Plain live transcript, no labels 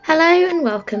and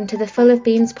welcome to the Full of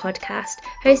Beans podcast,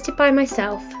 hosted by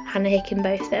myself, Hannah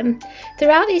Hickenbotham.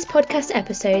 Throughout these podcast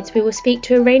episodes, we will speak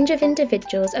to a range of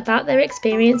individuals about their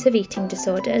experience of eating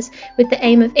disorders, with the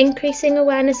aim of increasing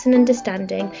awareness and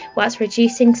understanding, whilst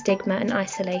reducing stigma and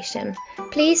isolation.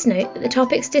 Please note that the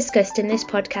topics discussed in this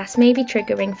podcast may be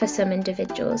triggering for some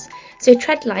individuals, so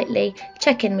tread lightly,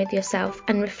 check in with yourself,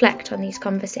 and reflect on these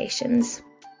conversations.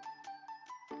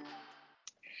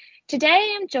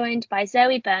 Today I'm joined by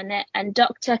Zoe Burnett and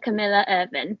Dr. Camilla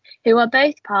Irvin, who are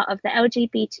both part of the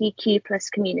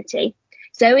LGBTQ+ community.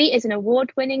 Zoe is an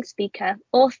award-winning speaker,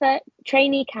 author,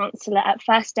 trainee counsellor at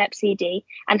First Step CD,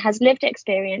 and has lived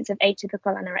experience of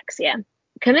atypical anorexia.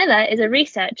 Camilla is a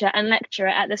researcher and lecturer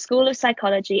at the School of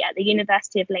Psychology at the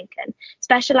University of Lincoln,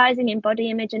 specialising in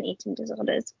body image and eating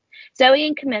disorders. Zoe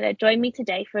and Camilla join me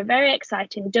today for a very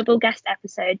exciting double guest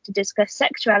episode to discuss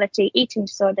sexuality, eating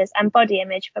disorders and body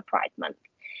image for Pride Month.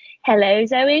 Hello,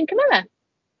 Zoe and Camilla.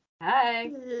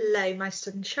 Hi. Hello, my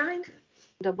sunshine.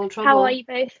 Double trouble. How are you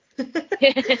both?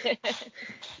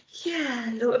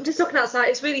 Yeah, look, I'm just looking outside.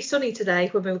 It's really sunny today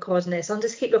when we're recording this. I'll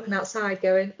just keep looking outside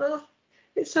going, oh,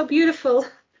 it's so beautiful.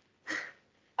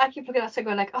 I keep looking outside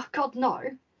going like, oh God, no.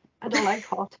 I don't like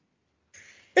hot.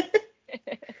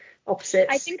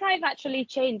 Opposites. I think I've actually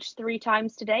changed 3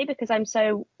 times today because I'm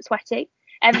so sweaty.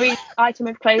 Every item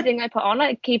of clothing I put on,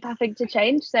 I keep having to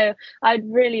change. So I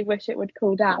really wish it would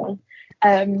cool down.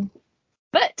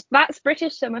 But that's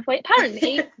British summer for you.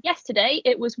 Apparently, yesterday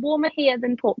it was warmer here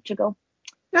than Portugal.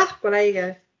 Ah, well, there you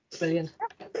go. Brilliant.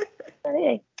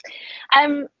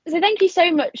 So thank you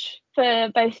so much for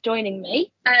both joining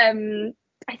me.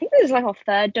 I think this is like our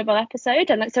 3rd double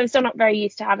episode, and so I'm still not very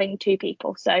used to having 2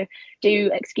 people, so do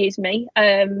excuse me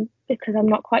because I'm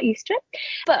not quite used to it.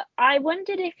 But I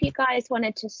wondered if you guys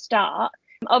wanted to start.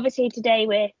 Obviously today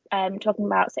we're talking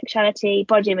about sexuality,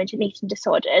 body image and eating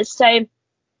disorders, so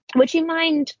would you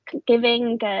mind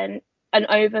giving an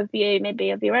overview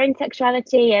maybe of your own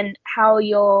sexuality and how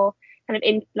your kind of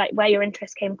in like where your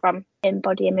interest came from in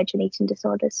body image and eating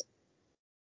disorders?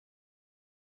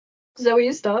 Zoe,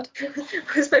 you start.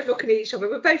 We're both looking at each other.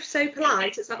 We're both so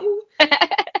polite. It's like, oh.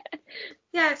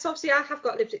 Yeah, so obviously I have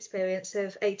got lived experience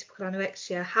of atypical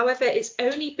anorexia. However, it's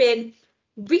only been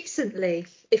recently,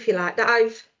 if you like, that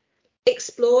I've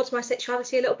explored my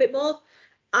sexuality a little bit more.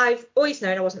 I've always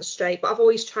known I wasn't straight, but I've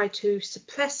always tried to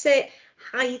suppress it,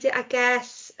 hide it, I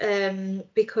guess,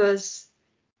 because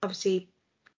obviously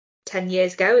 10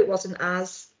 years ago it wasn't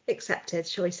as accepted,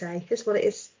 shall we say, is what it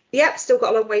is. Yep, still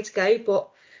got a long way to go, but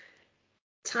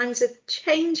times are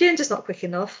changing, just not quick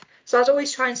enough. So I'd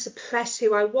always try and suppress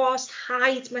who I was,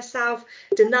 hide myself,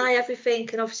 deny everything,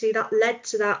 and obviously that led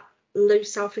to that low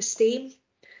self-esteem,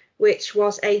 which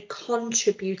was a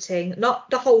contributing, not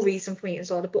the whole reason for eating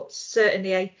disorder, but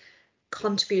certainly a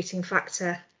contributing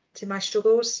factor to my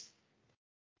struggles.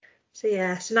 So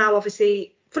yeah, so now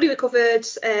obviously fully recovered.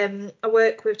 I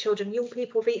work with children and young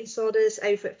people with eating disorders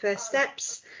over at First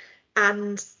Steps,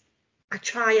 and I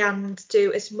try and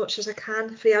do as much as I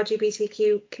can for the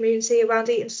LGBTQ community around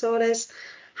eating disorders,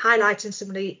 highlighting some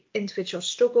of the individual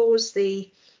struggles, the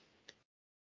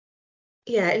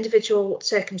individual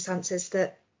circumstances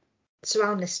that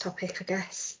surround this topic, I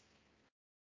guess.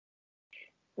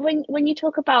 When you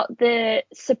talk about the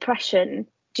suppression,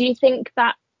 do you think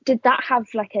that did that have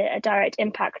like a direct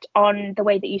impact on the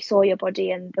way that you saw your body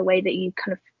and the way that you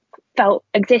kind of felt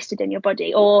existed in your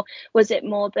body, or was it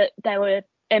more that there were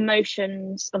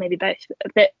emotions, or maybe both,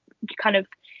 that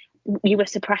you were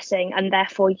suppressing and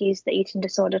therefore used the eating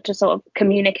disorder to sort of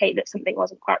communicate that something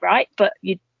wasn't quite right, but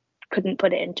you couldn't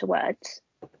put it into words?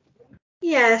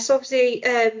 Yeah, so obviously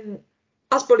I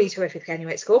was bullied horrifically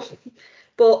anyway at school,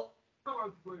 but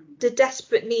the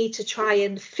desperate need to try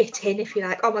and fit in, if you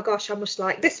like, oh my gosh, I must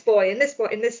like this boy and this boy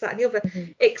and this, that and the other,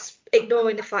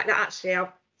 ignoring the fact that actually I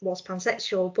was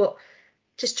pansexual, but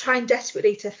just trying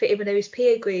desperately to fit in with those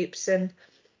peer groups and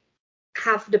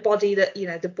have the body that, you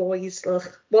know, the boys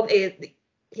wanted.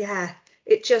 Yeah,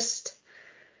 I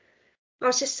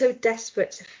was just so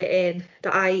desperate to fit in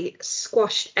that I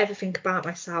squashed everything about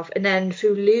myself, and then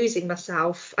through losing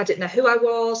myself, I didn't know who I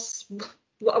was,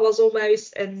 what I was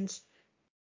almost, and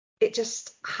it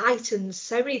just heightened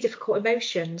so many difficult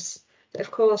emotions that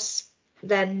of course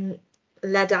then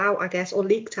led out, I guess, or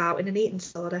leaked out in an eating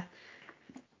disorder.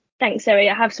 Thanks, Zoe.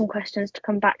 I have some questions to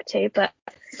come back to, but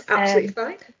absolutely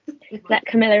fine. Let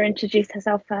Camilla introduce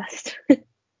herself first.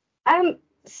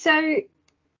 So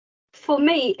for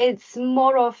me, it's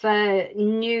more of a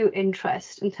new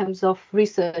interest in terms of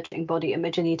researching body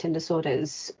image and eating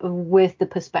disorders with the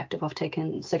perspective of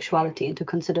taking sexuality into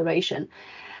consideration.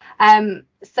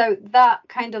 So that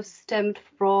kind of stemmed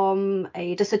from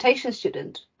a dissertation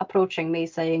student approaching me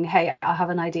saying, hey, I have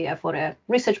an idea for a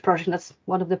research project. That's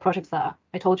one of the projects that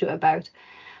I told you about.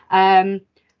 And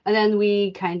then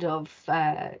we kind of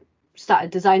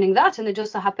started designing that, and it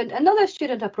just so happened another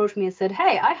student approached me and said,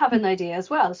 hey, I have an idea as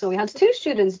well. So we had two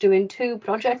students doing two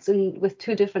projects and with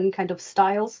two different kind of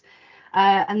styles.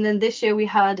 And then this year we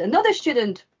had another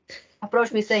student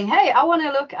approach me saying, hey, I want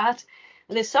to look at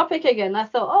this topic again. I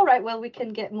thought, all right, well, we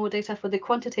can get more data for the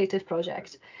quantitative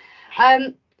project.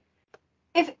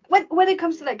 If when it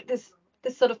comes to like this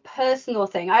sort of personal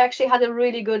thing, I actually had a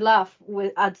really good laugh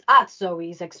with at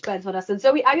Zoe's expense when I said,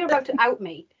 Zoe, are you about to out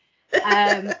me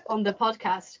on the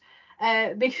podcast?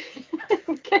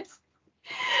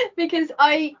 Because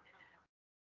I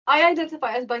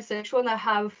identify as bisexual, and I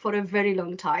have for a very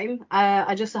long time.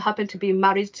 I just so happen to be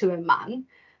married to a man.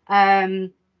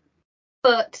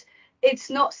 But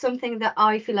it's not something that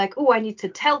I feel like, oh, I need to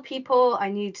tell people, I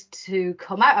need to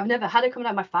come out. I've never had it come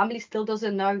out. My family still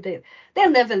doesn't know. They'll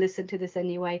never listen to this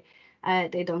anyway.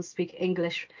 They don't speak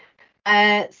English.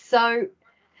 So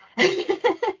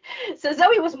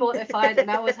Zoe was mortified, and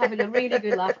I was having a really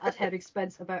good laugh at her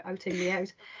expense about outing me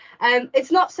out.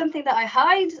 It's not something that I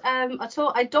hide at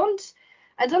all. I don't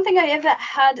think I ever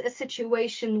had a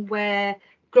situation where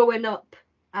growing up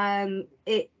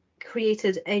it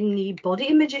created any body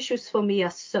image issues for me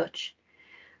as such.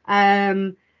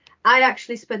 I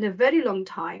actually spent a very long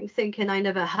time thinking I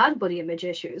never had body image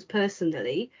issues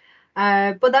personally.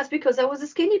 But that's because I was a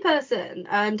skinny person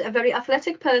and a very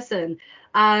athletic person.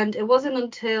 And it wasn't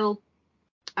until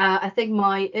I think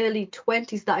my early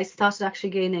 20s that I started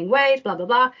actually gaining weight, blah, blah,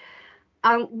 blah.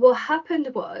 And what happened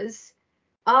was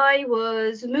I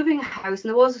was moving house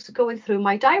and I was going through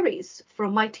my diaries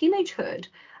from my teenagehood.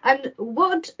 And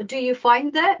what do you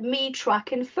find there? Me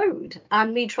tracking food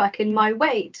and me tracking my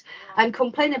weight and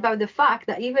complaining about the fact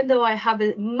that even though I have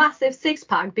a massive six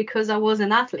pack because I was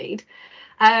an athlete,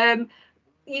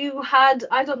 you had,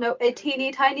 I don't know, a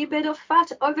teeny tiny bit of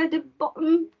fat over the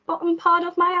bottom part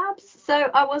of my abs. So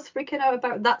I was freaking out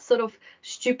about that sort of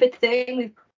stupid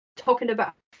thing, talking about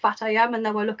how fat I am, and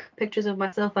now I look at pictures of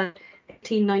myself at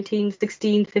 18, 19,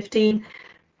 16, 15,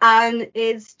 and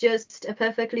it's just a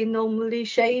perfectly normally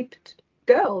shaped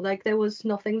girl. Like there was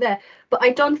nothing there. But I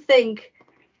don't think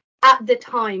at the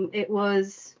time it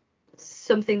was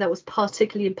something that was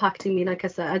particularly impacting me. Like I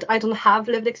said, I don't have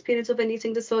lived experience of an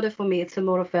eating disorder. For me, it's a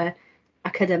more of a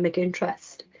academic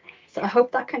interest. So I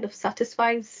hope that kind of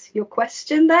satisfies your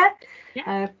question there.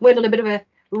 Yeah. Went on a bit of a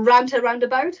rant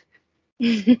roundabout.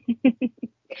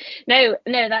 No,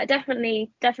 that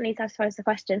definitely satisfies the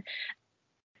question.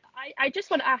 I just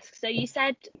want to ask, so you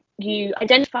said you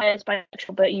identify as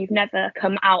bisexual, but you've never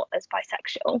come out as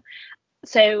bisexual.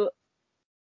 So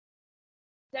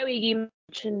Zoe, you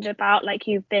mentioned about like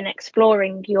you've been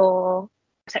exploring your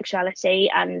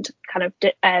sexuality and kind of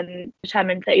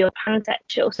determined that you're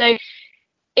pansexual. So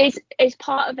is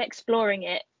part of exploring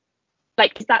it,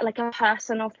 like, is that like a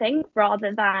personal thing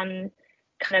rather than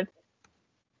kind of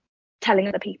telling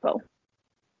other people?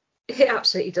 It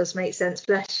absolutely does make sense,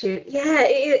 bless you. Yeah,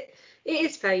 it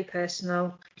is very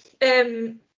personal.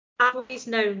 I've always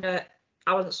known that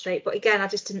I wasn't straight, but again, I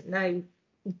just didn't know,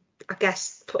 I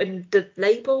guess, putting the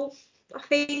label, I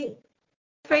think,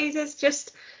 phrases,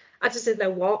 I just didn't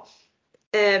know what.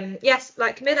 Yes,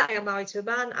 like Camilla, I am married to a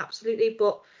man, absolutely,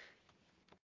 but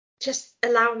just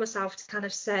allowing myself to kind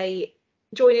of say,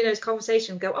 join in those conversations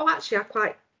and go, oh, actually, I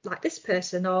quite like this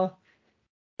person, or,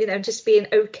 just being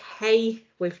okay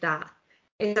with that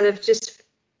instead of just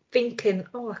thinking,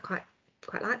 oh, I quite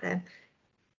like them,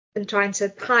 and trying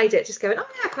to hide it, just going, oh,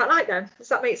 yeah, I quite like them. Does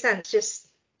that make sense? Just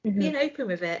being open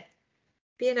with it,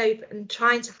 being open and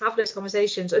trying to have those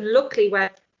conversations. And luckily, where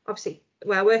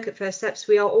I work at First Steps,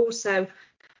 we are also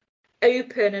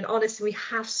open and honest, and we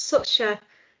have such a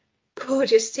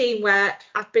gorgeous team where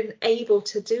I've been able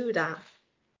to do that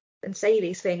and say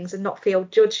these things and not feel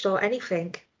judged or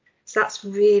anything. So that's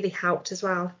really helped as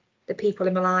well, the people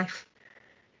in my life.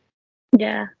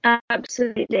 Yeah,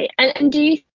 absolutely. And do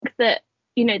you think that,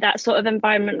 that sort of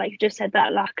environment, like you just said,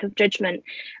 that lack of judgment,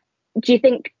 do you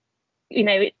think,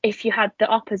 if you had the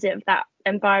opposite of that,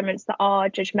 environments that are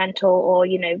judgmental or,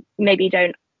 maybe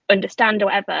don't understand or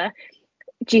whatever,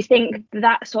 do you think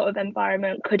that sort of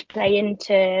environment could play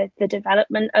into the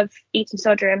development of eating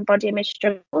disorder and body image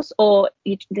struggles, or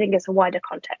you think it's a wider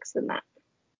context than that?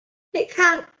 It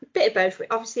can, a bit of both.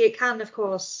 Obviously, it can, of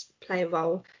course, play a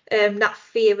role. That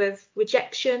fear of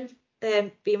rejection,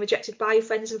 being rejected by your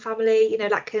friends and family,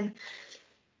 that can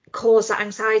cause that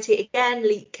anxiety, again,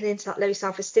 leaking into that low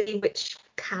self-esteem, which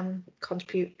can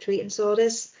contribute to eating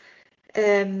disorders.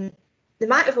 they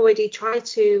might have already tried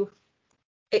to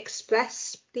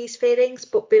express these feelings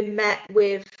but been met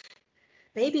with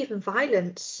maybe even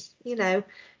violence,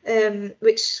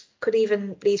 which could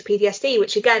even lead to PTSD,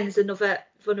 which again is another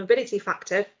vulnerability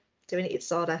factor to an eating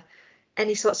disorder.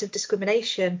 Any sorts of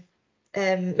discrimination,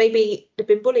 maybe they've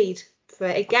been bullied for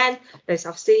it. Again, low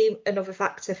self-esteem, another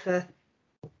factor for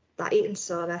that eating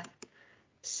disorder.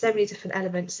 So many different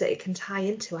elements that it can tie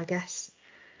into, I guess.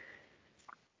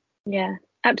 Yeah,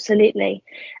 absolutely.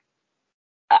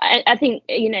 I think,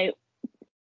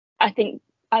 I think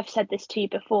I've said this to you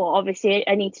before. Obviously,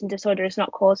 an eating disorder is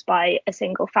not caused by a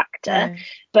single factor,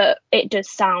 but it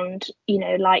does sound,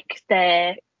 like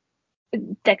there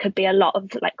could be a lot of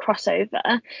like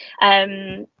crossover.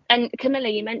 And Camilla,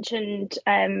 you mentioned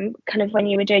kind of when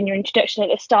you were doing your introduction at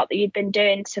the start that you'd been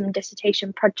doing some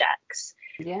dissertation projects.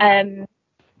 Yeah.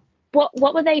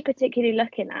 What were they particularly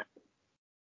looking at?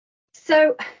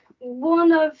 So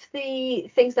one of the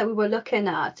things that we were looking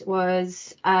at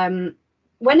was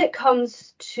when it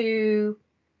comes to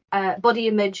body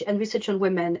image and research on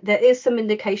women, there is some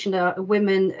indication that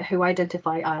women who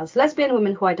identify as lesbian,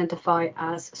 women who identify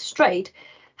as straight,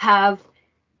 have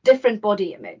different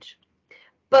body image.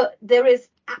 But there is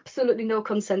absolutely no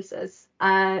consensus.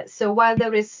 So while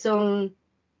there is some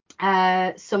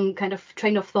kind of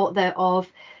train of thought there of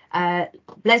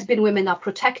lesbian women are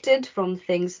protected from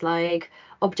things like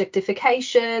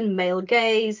objectification, male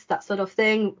gaze, that sort of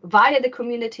thing, via the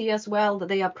community as well, that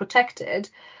they are protected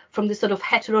from the sort of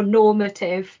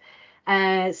heteronormative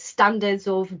standards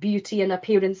of beauty and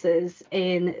appearances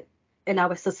in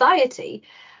our society.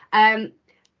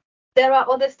 There are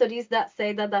other studies that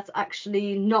say that that's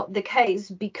actually not the case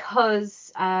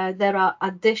because there are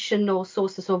additional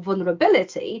sources of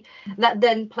vulnerability that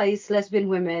then place lesbian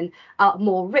women at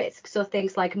more risk. So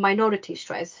things like minority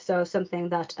stress, so something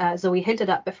that Zoe hinted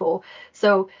at before.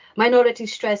 So minority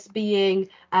stress being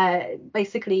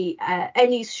basically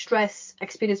any stress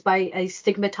experienced by a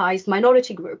stigmatized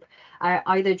minority group,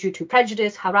 either due to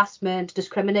prejudice, harassment,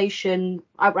 discrimination,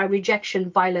 outright rejection,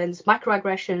 violence,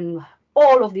 microaggression,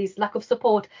 all of these, lack of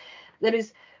support. There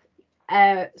is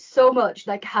so much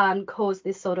that can cause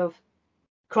this sort of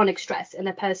chronic stress in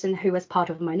a person who is part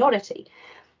of a minority.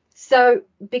 So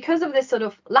because of this sort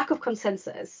of lack of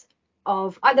consensus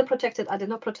of either protected, either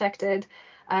not protected,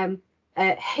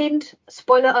 hint,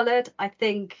 spoiler alert, I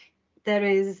think there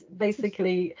is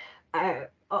basically,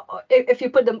 if you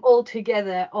put them all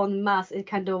together en masse, it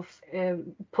kind of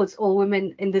puts all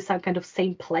women in this kind of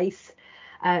same place.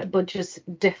 But just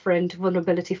different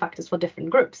vulnerability factors for different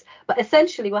groups. But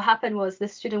essentially what happened was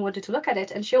this student wanted to look at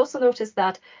it, and she also noticed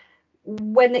that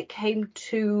when it came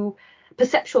to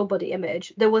perceptual body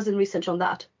image, there wasn't research on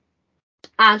that.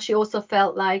 And she also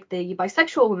felt like the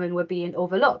bisexual women were being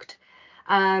overlooked.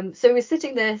 So we're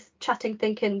sitting there chatting,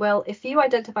 thinking, well, if you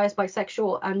identify as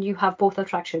bisexual and you have both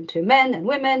attraction to men and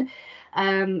women,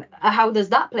 how does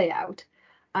that play out?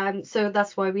 So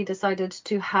that's why we decided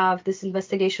to have this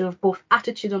investigation of both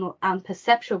attitudinal and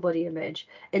perceptual body image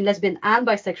in lesbian and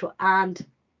bisexual and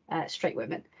straight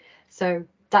women. So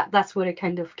that's where it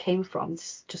kind of came from.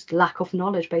 It's just lack of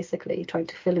knowledge, basically, trying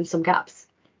to fill in some gaps.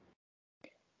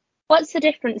 What's the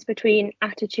difference between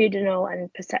attitudinal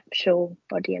and perceptual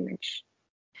body image?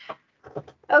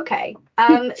 Okay,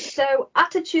 so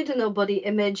attitudinal body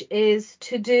image is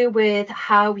to do with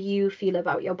how you feel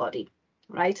about your body,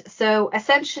 right? So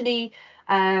essentially,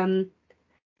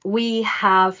 we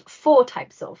have 4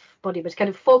 types of body image, kind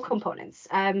of 4 components.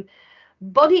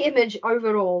 Body image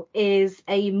overall is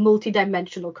a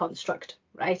multidimensional construct,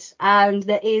 right? And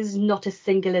there is not a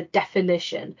singular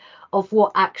definition of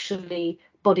what actually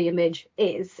body image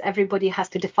is. Everybody has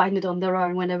to define it on their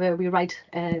own whenever we write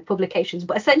publications.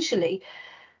 But essentially,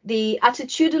 the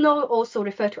attitudinal, also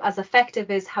referred to as affective,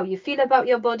 is how you feel about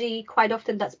your body. Quite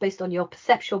often that's based on your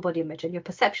perceptual body image and your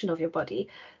perception of your body.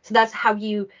 So that's how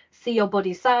you see your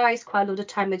body size. Quite a lot of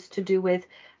time it's to do with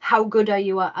how good are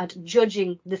you at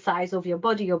judging the size of your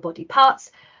body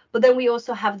parts. But then we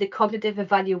also have the cognitive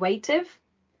evaluative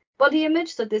body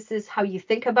image. So this is how you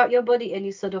think about your body, any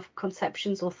sort of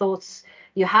conceptions or thoughts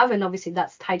you have. And obviously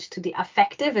that's tied to the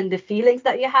affective and the feelings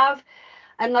that you have.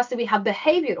 And lastly, we have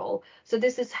behavioral. So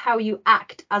this is how you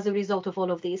act as a result of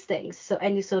all of these things. So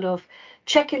any sort of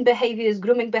check-in behaviors,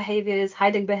 grooming behaviors,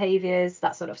 hiding behaviors,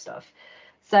 that sort of stuff.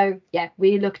 So yeah,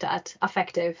 we looked at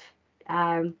affective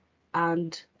and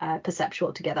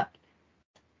perceptual together.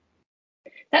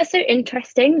 That's so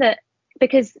interesting that,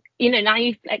 because now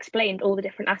you've explained all the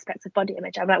different aspects of body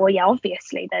image. I'm like, well, yeah,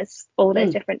 obviously there's all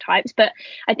those different types, but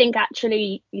I think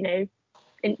actually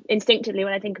instinctively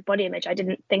when I think of body image, I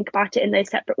didn't think about it in those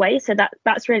separate ways. So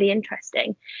that's really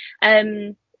interesting.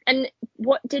 And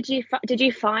what did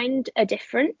you find a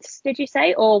difference, did you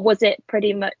say, or was it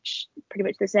pretty much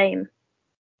the same?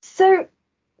 So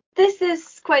this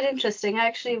is quite interesting. I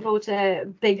actually wrote a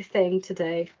big thing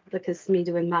today because me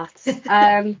doing maths.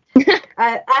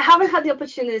 I haven't had the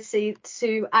opportunity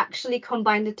to actually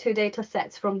combine the two data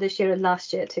sets from this year and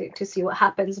last year to see what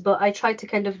happens, but I tried to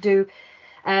kind of do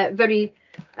very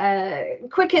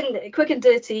quick and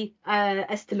dirty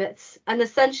estimates. And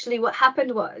essentially what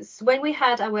happened was, when we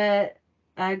had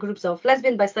our groups of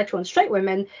lesbian, bisexual and straight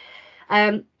women,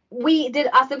 we did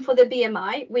ask them for their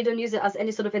BMI. We don't use it as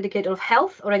any sort of indicator of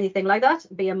health or anything like that.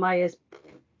 BMI is,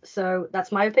 so that's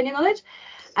my opinion on it.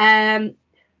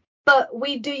 But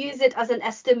we do use it as an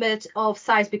estimate of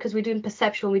size, because we do in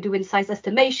perception, we do in size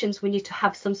estimations, we need to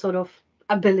have some sort of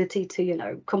ability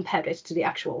to, compare it to the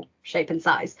actual shape and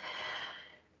size.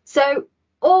 So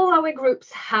all our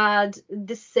groups had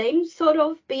the same sort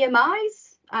of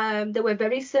BMIs. They were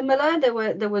very similar.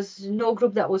 There was no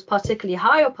group that was particularly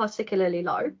high or particularly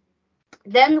low.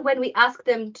 Then when we asked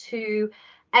them to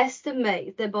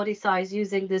estimate their body size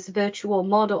using this virtual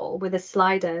model with a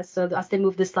slider, so as they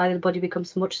move the slider, the body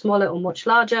becomes much smaller or much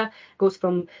larger, goes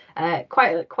from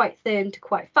quite thin to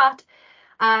quite fat.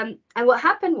 And what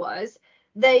happened was,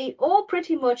 they all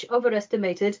pretty much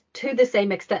overestimated to the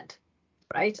same extent,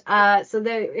 right? So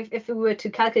if we were to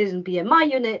calculate in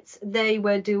BMI units, they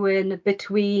were doing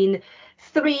between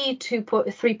 3 to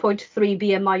 3.3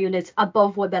 BMI units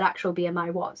above what their actual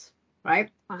BMI was, right?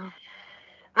 Wow.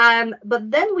 But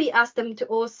then we asked them to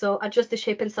also adjust the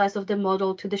shape and size of the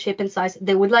model to the shape and size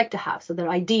they would like to have, so their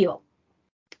ideal.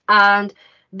 And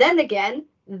then again,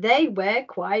 they were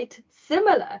quite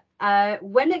similar.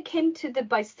 When it came to the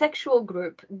bisexual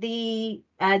group, the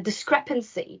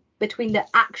discrepancy between the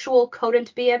actual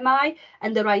current BMI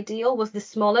and their ideal was the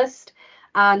smallest,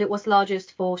 and it was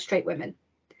largest for straight women.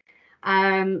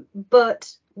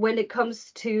 But when it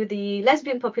comes to the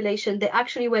lesbian population, they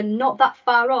actually were not that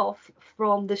far off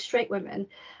from the straight women.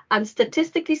 And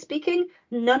statistically speaking,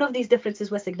 none of these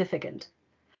differences were significant.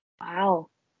 Wow.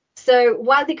 So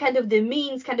while the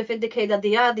means kind of indicate that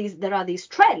there are these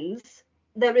trends,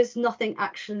 there is nothing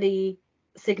actually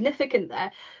significant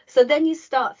there. So then you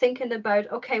start thinking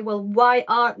about, okay, well, why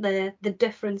aren't there the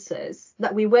differences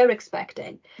that we were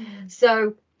expecting?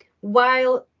 So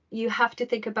while you have to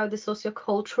think about the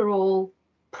sociocultural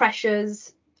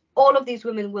pressures, all of these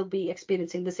women will be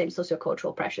experiencing the same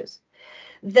sociocultural pressures.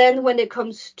 Then when it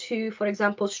comes to, for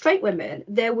example, straight women,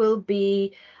 there will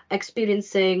be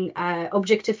experiencing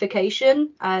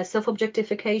objectification,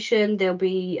 self-objectification. They'll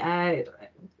be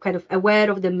kind of aware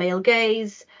of the male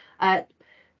gaze.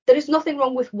 There is nothing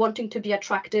wrong with wanting to be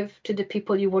attractive to the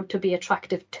people you want to be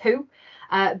attractive to,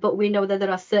 but we know that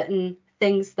there are certain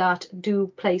things that do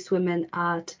place women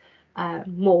at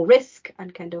more risk,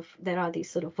 and there are these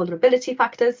sort of vulnerability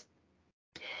factors.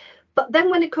 But then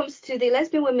when it comes to the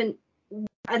lesbian women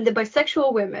and the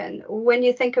bisexual women, when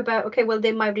you think about, okay, well,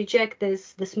 they might reject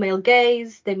this male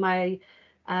gaze, they might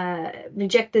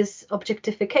reject this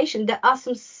objectification, there are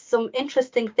some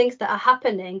interesting things that are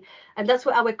happening, and that's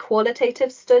where our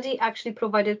qualitative study actually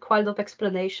provided quite a lot of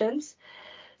explanations.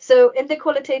 So in the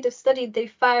qualitative study, they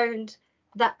found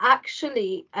that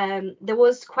actually there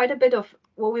was quite a bit of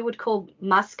what we would call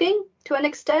masking to an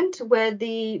extent, where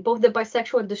both the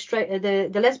bisexual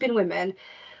and the lesbian women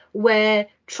were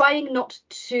trying not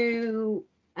to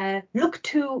look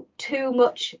too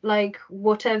much like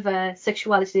whatever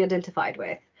sexuality they identified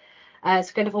with.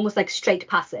 So kind of almost like straight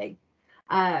passing,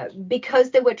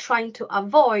 because they were trying to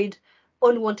avoid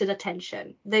unwanted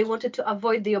attention. They wanted to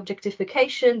avoid the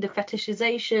objectification, the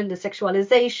fetishization, the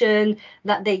sexualization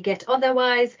that they get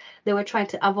otherwise. They were trying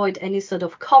to avoid any sort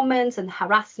of comments and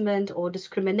harassment or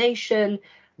discrimination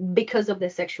because of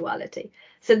their sexuality.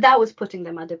 So that was putting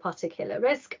them at a particular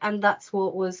risk, and that's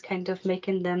what was kind of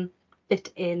making them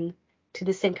fit in to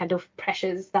the same kind of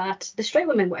pressures that the straight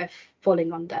women were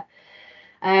falling under.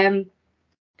 I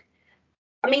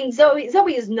mean, Zoe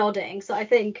is nodding, so I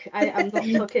think I'm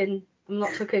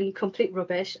not talking complete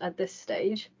rubbish at this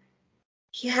stage.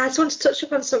 Yeah, I just want to touch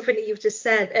upon something that you've just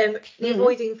said. The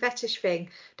avoiding fetish thing.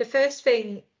 The first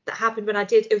thing that happened when I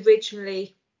did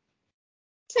originally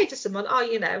say to someone,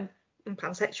 I'm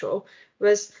pansexual,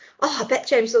 was, I bet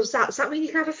James loves that. Does that mean you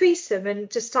can have a threesome? And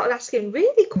just started asking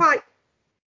really quite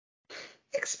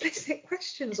explicit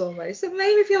questions almost. It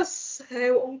made me feel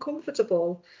so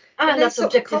uncomfortable. And that's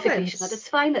objectification at its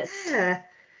finest. Yeah.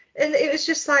 And it was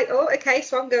just like, oh, okay,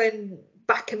 so I'm going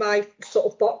back in my sort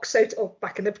of box, or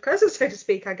back in the closet, so to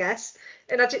speak, I guess.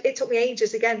 And it took me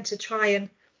ages again to try and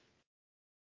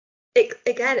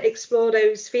explore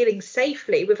those feelings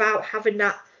safely without having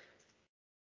that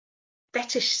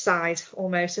fetish side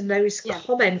almost, and those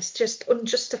comments just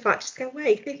unjustified. Just go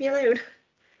away, leave me alone.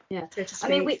 Yeah, so to I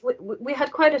mean, we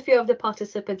had quite a few of the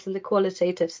participants in the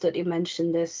qualitative study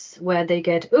mention this, where they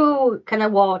get, oh, can I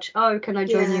watch? Oh, can I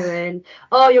join you in?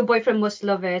 Oh, your boyfriend must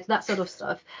love it, that sort of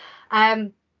stuff.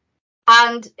 And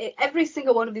every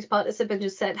single one of these participants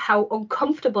just said how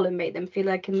uncomfortable it made them feel.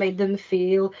 Like it made them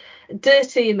feel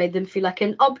dirty, it made them feel like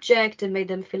an object, it made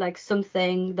them feel like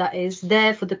something that is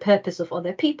there for the purpose of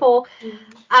other people.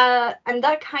 And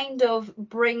that kind of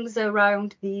brings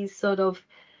around these sort of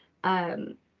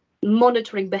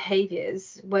monitoring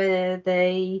behaviors, where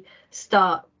they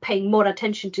start paying more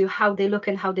attention to how they look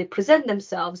and how they present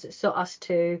themselves, so as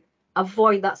to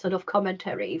avoid that sort of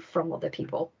commentary from other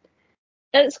people.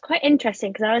 It's quite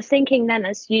interesting, because I was thinking then,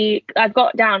 I've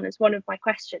got down as one of my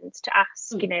questions to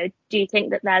ask, you know, do you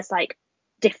think that there's like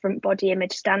different body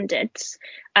image standards?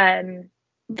 But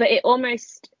it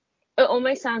almost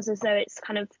sounds as though it's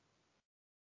kind of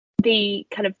the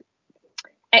kind of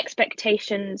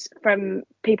expectations from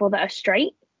people that are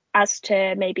straight as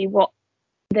to maybe what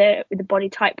the body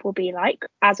type will be like,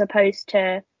 as opposed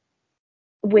to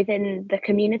within the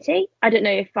community. I don't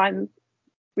know if I'm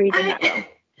reading that wrong.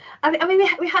 I mean,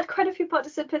 we had quite a few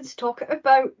participants talk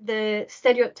about the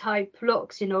stereotype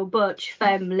looks, you know, butch,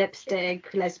 femme,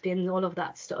 lipstick, lesbian, all of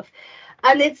that stuff.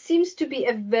 And it seems to be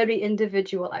a very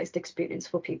individualized experience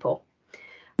for people.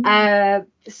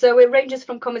 So it ranges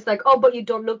from comments like, oh, but you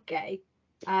don't look gay,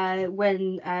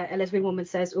 when a lesbian woman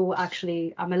says, oh,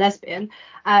 actually, I'm a lesbian,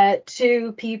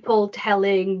 to people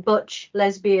telling butch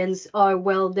lesbians, oh,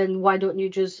 well, then why don't you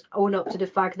just own up to the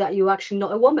fact that you're actually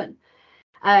not a woman?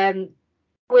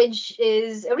 Which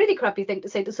is a really crappy thing to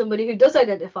say to somebody who does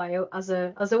identify as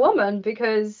a woman,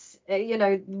 because you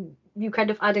know, you kind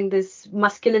of adding this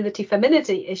masculinity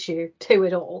femininity issue to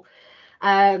it all.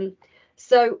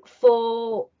 So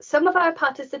for some of our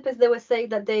participants, they were saying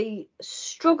that they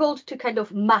struggled to kind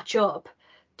of match up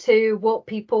to what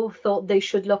people thought they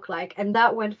should look like, and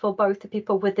that went for both the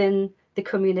people within the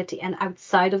community and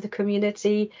outside of the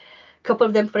community. A couple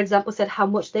of them, for example, said how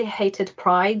much they hated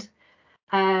Pride.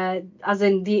 As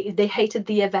in they hated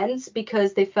the events,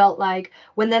 because they felt like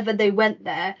whenever they went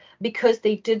there, because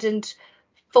they didn't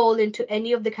fall into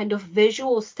any of the kind of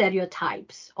visual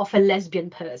stereotypes of a lesbian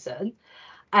person,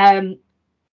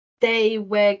 they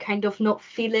were kind of not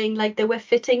feeling like they were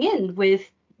fitting in with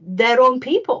their own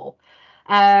people.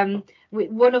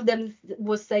 One of them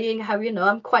was saying how, you know,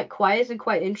 I'm quite quiet and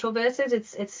quite introverted.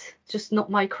 It's just not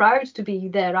my crowd to be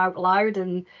there out loud,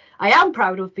 and I am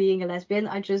proud of being a lesbian.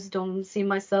 I just don't see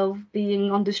myself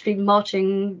being on the street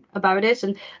marching about it,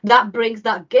 and that brings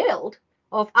that guilt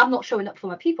of I'm not showing up for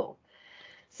my people.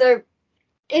 So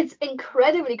it's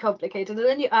incredibly complicated, and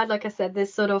then you add, like I said,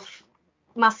 this sort of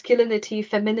masculinity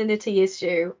femininity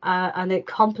issue, and it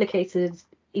complicates it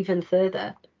even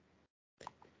further.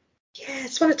 Yeah, I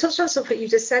just want to touch on something you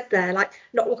just said there, like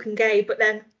not looking gay, but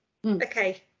then,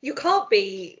 okay, you can't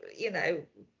be, you know,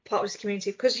 part of this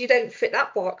community because you don't fit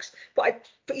that box, but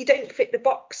you don't fit the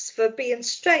box for being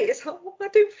straight. It's like, well, I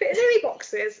don't fit in any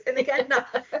boxes. And again,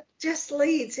 that just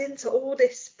leads into all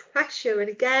this pressure. And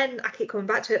again, I keep coming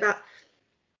back to it, that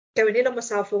going in on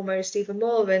myself almost even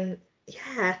more. And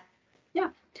yeah.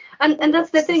 And that's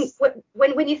the thing,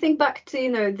 when you think back to, you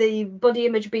know, the body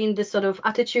image being the sort of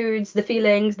attitudes, the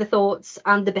feelings, the thoughts,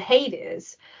 and the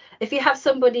behaviors, if you have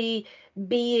somebody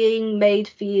being made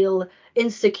feel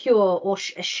insecure or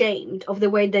ashamed of the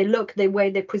way they look, the way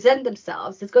they present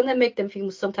themselves, it's going to make them feel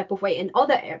some type of way in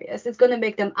other areas. It's going to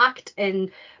make them act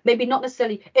in, maybe not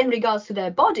necessarily in regards to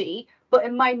their body, but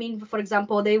it might mean, for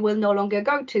example, they will no longer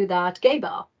go to that gay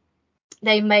bar.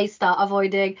 They may start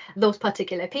avoiding those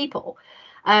particular people,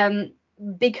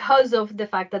 because of the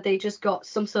fact that they just got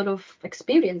some sort of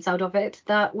experience out of it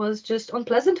that was just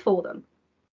unpleasant for them.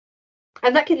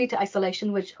 And that can lead to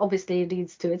isolation, which obviously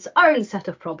leads to its own set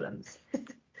of problems.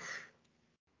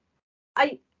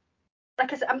 Like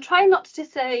I said, I'm trying not to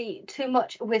say too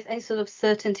much with any sort of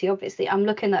certainty. Obviously, I'm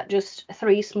looking at just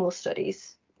 3 small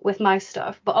studies with my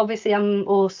stuff, but obviously I'm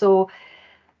also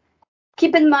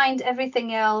keep in mind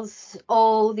everything else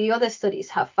all the other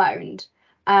studies have found.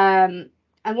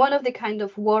 And one of the kind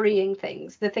of worrying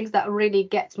things, the things that really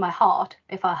gets my heart,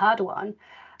 if I had one,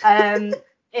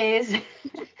 is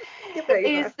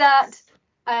that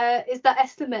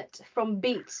estimate from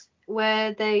Beat,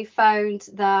 where they found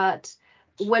that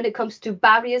when it comes to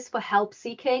barriers for help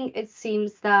seeking, it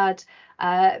seems that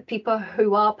people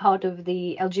who are part of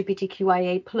the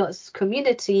LGBTQIA plus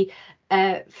community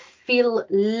feel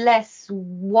less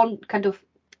kind of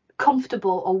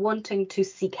comfortable or wanting to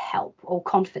seek help or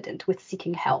confident with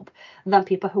seeking help than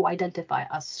people who identify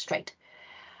as straight.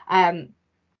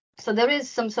 So there is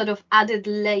some sort of added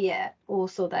layer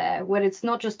also there, where it's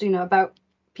not just, about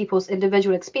people's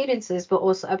individual experiences, but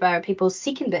also about people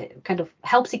seeking kind of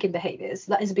help seeking behaviors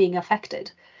that is being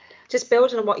affected. Just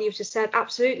building on what you've just said,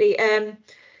 absolutely. And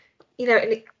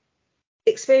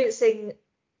experiencing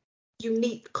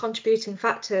unique contributing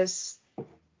factors,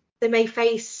 they may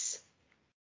face,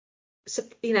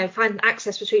 finding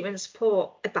access for treatment and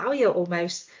support a barrier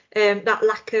almost. That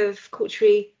lack of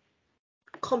culturally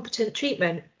competent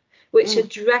treatment, which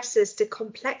addresses the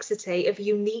complexity of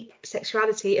unique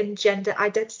sexuality and gender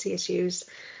identity issues.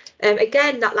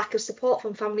 Again, that lack of support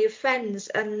from family or friends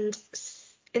and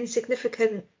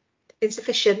insufficient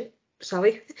eating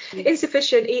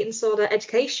disorder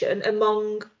education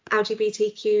among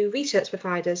LGBTQ research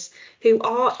providers who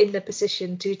are in the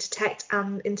position to detect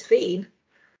and intervene.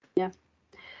 Yeah,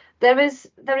 there is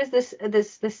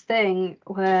this thing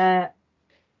where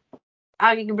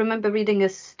I remember reading a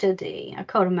study. I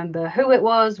can't remember who it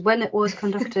was, when it was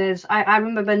conducted. I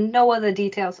remember no other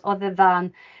details other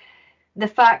than the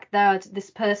fact that this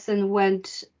person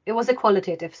went, it was a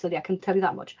qualitative study, I can tell you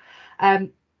that much.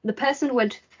 The person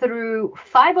went through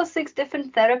 5 or 6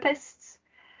 different therapists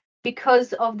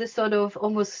because of the sort of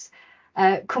almost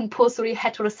compulsory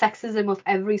heterosexism of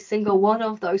every single one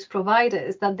of those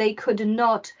providers, that they could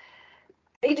not,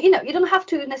 you don't have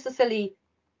to necessarily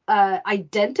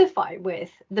identify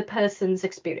with the person's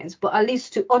experience, but at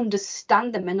least to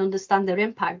understand them and understand their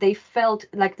impact. They felt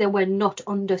like they were not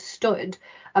understood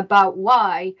about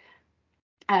why.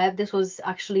 This was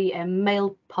actually a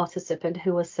male participant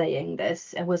who was saying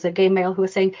this. It was a gay male who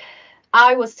was saying,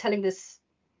 I was telling this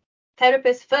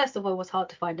therapist, first of all, it was hard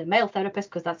to find a male therapist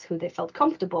because that's who they felt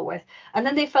comfortable with. And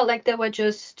then they felt like they were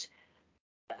just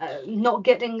not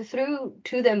getting through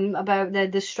to them about their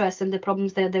distress and the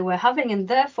problems that they were having. And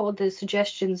therefore, the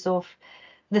suggestions of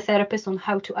the therapist on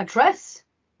how to address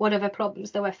whatever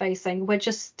problems they were facing were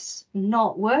just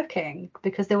not working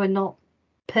because they were not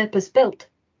purpose built.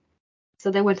 So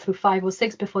they went through 5 or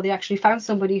 6 before they actually found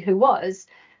somebody who was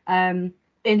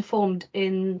informed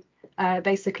in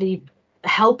basically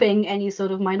helping any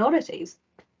sort of minorities.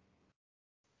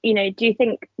 Do you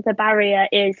think the barrier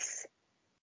is,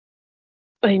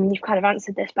 I mean, you've kind of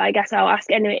answered this, but I guess I'll ask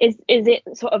anyway, is it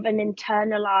sort of an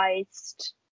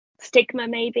internalized stigma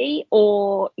maybe,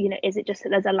 or, is it just that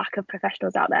there's a lack of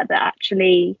professionals out there that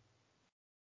actually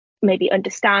maybe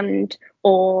understand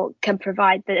or can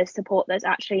provide the support that's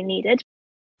actually needed?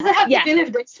 Does it have to be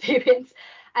lived experience?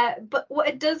 But what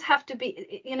it does have to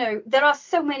be, there are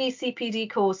so many CPD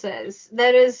courses.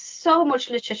 There is so much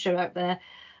literature out there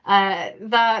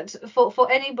that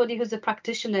for anybody who's a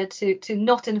practitioner to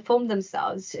not inform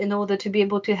themselves in order to be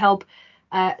able to help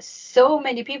so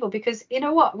many people, because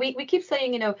we keep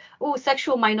saying,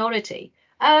 sexual minority.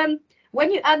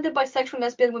 When you add the bisexual and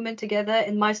lesbian women together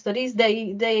in my studies,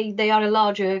 they are a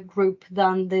larger group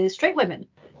than the straight women.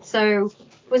 So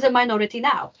who's a minority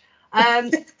now?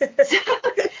 So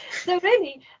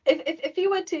really, if you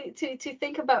were to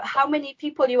think about how many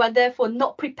people you are therefore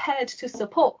not prepared to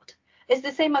support, it's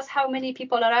the same as how many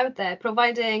people are out there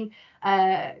providing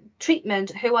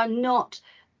treatment who are not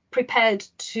prepared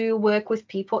to work with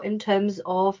people in terms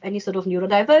of any sort of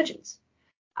neurodivergence.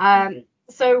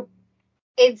 So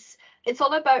it's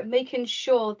all about making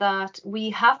sure that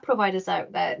we have providers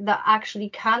out there that actually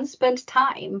can spend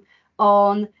time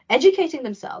on educating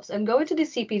themselves and go into the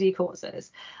CPD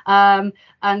courses and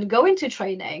go into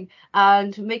training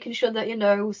and making sure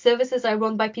that, services are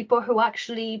run by people who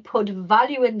actually put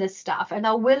value in their staff and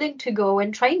are willing to go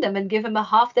and train them and give them a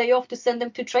half day off to send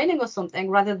them to training or something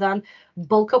rather than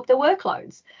bulk up the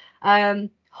workloads.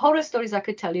 Horror stories I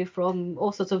could tell you from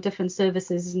all sorts of different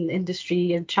services and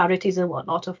industry and charities and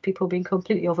whatnot of people being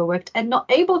completely overworked and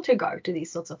not able to go to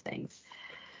these sorts of things.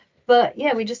 But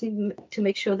yeah, we just need to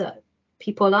make sure that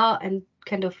people are and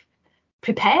kind of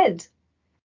prepared.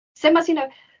 Same as,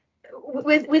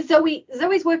 with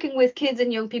Zoe's working with kids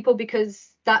and young people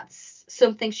because that's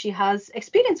something she has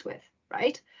experience with,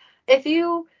 right? If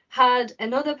you had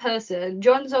another person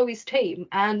join Zoe's team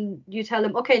and you tell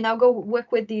them, okay, now go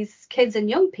work with these kids and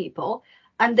young people,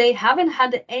 and they haven't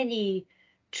had any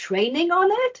training on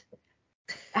it,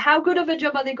 how good of a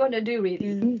job are they going to do,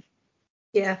 really?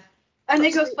 Yeah. And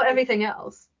it goes for everything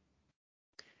else.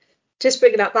 Just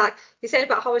bringing that back, you're saying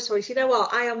about horror stories. You know what?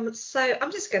 I'm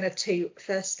just going to toot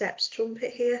First Steps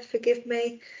trumpet here. Forgive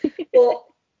me, but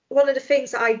one of the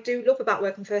things that I do love about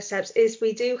working First Steps is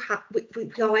we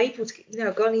are able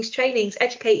to, go on these trainings,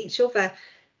 educate each other.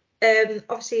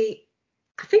 Obviously,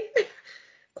 I think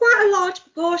quite a large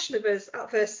proportion of us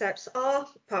at First Steps are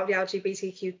part of the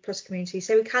LGBTQ plus community.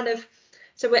 So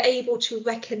we're able to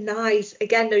recognise,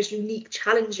 again, those unique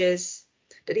challenges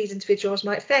that these individuals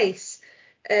might face.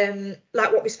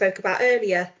 Like what we spoke about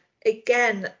earlier,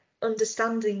 again,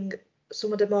 understanding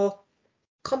some of the more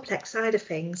complex side of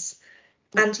things.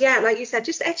 And yeah, like you said,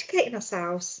 just educating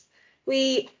ourselves.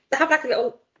 We have like a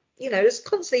little, there's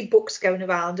constantly books going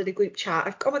around in a group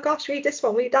chat. Oh my gosh, read this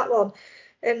one, read that one.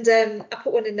 And I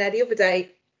put one in there the other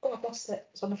day. Oh, I've lost it.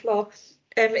 It's on the floor.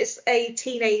 It's a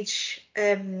teenage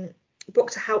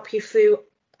book to help you through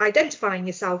identifying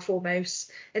yourself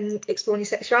almost and exploring your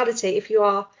sexuality if you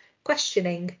are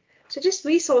questioning. So just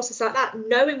resources like that,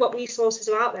 knowing what resources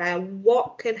are out there,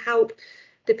 what can help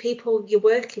the people you're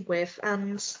working with,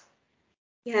 and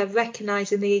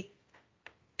recognising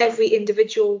every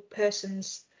individual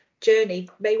person's journey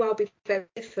may well be very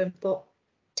different, but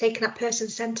taking that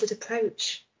person-centred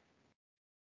approach.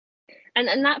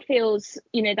 And that feels,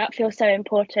 so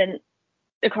important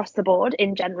across the board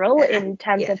in general, in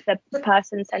terms of the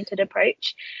person-centred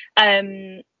approach.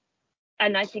 And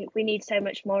I think we need so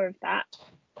much more of that,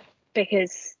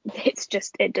 because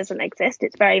it doesn't exist.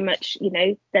 It's very much,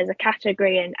 there's a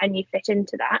category and you fit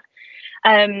into that.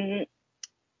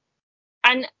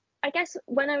 And I guess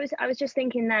when I was just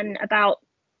thinking then about,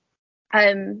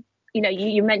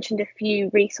 you mentioned a few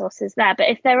resources there, but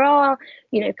if there are,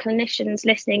 clinicians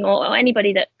listening or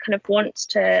anybody that kind of wants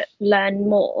to learn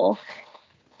more,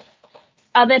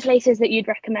 are there places that you'd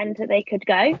recommend that they could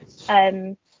go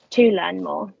to learn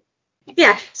more?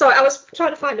 Yeah, sorry, I was trying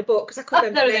to find a book because I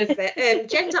couldn't remember the name of it.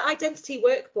 Gender Identity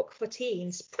Workbook for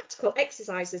Teens, practical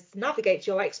exercises to navigate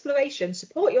your exploration,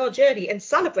 support your journey and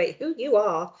celebrate who you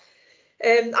are.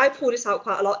 I pull this out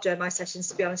quite a lot during my sessions,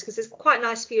 to be honest, because it's quite a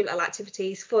nice few little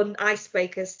activities, fun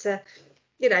icebreakers to,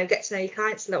 get to know your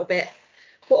clients a little bit.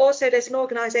 But also there's an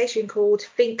organisation called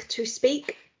Think to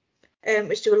Speak,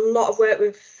 which do a lot of work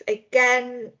with,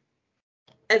 again,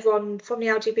 everyone from the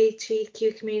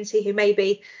LGBTQ community who may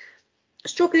be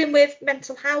struggling with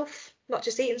mental health, not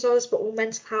just eating disorders, but all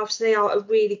mental health. So they are a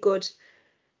really good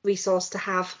resource to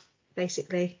have,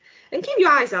 basically. And keep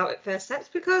your eyes out at First Steps,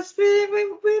 because we're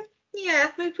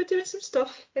doing some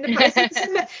stuff in the process.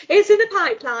 It's in the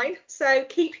pipeline, so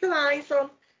keep your eyes on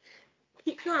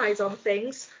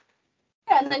things.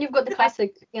 Yeah, and then you've got the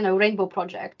classic, Rainbow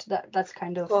Project. That's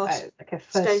kind of like a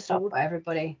first stop for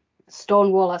everybody.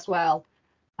 Stonewall as well.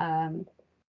 We're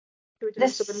doing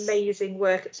some amazing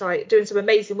work at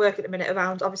the minute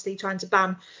around obviously trying to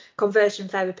ban conversion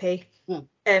therapy.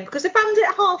 Because they banned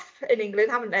it half in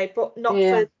England, haven't they? But not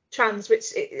for trans,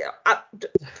 which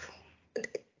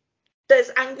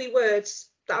there's angry words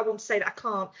that I want to say that I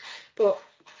can't, but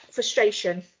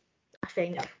frustration, I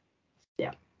think.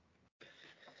 Yeah.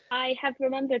 I have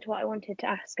remembered what I wanted to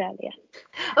ask earlier.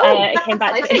 It came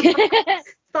back to me.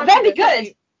 Very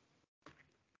good.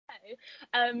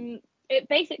 It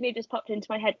basically just popped into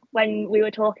my head when we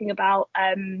were talking about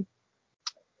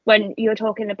when you were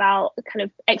talking about kind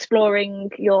of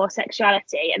exploring your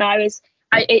sexuality, and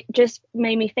it just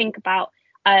made me think about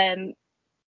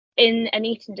in an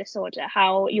eating disorder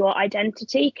how your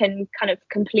identity can kind of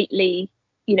completely,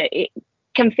 it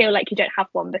can feel like you don't have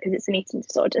one because it's an eating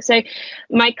disorder. So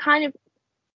my kind of,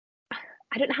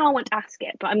 I don't know how I want to ask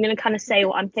it, but I'm going to kind of say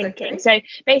what I'm thinking. Okay. So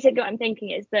basically what I'm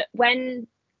thinking is that when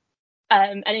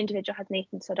an individual has an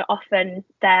eating disorder, often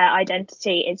their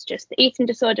identity is just the eating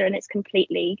disorder and it's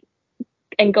completely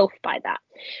engulfed by that.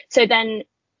 So then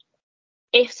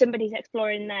if somebody's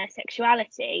exploring their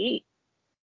sexuality,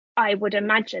 I would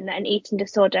imagine that an eating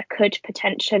disorder could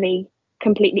potentially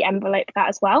completely envelope that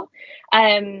as well.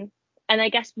 And I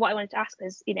guess what I wanted to ask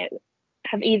is,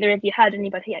 have either of you heard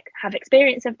anybody have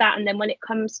experience of that? And then when it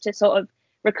comes to sort of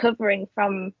recovering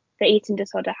from the eating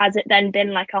disorder, has it then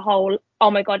been like a whole,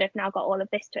 oh my God, I've now got all of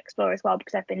this to explore as well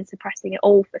because I've been suppressing it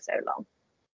all for so long?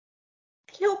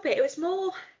 A little bit. It was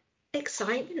more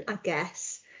excitement, I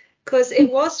guess, because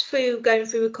it was through going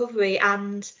through recovery,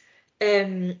 and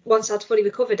once I'd fully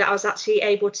recovered, I was actually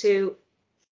able to,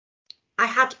 I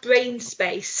had brain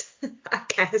space, I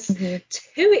guess, to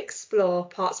explore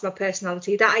parts of my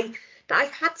personality that I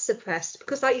had suppressed.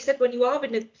 Because like you said, when you are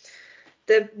in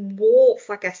the warmth,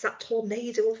 I guess, that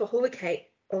tornado of a hurricane,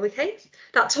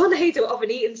 that tornado of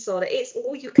an eating disorder, it's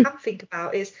all you can think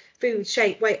about is food,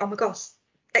 shape, weight, oh my gosh,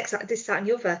 this, that and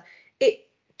the other. It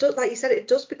does, like you said, it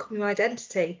does become your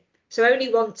identity. So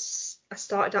only once I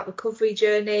started that recovery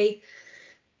journey,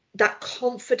 that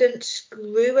confidence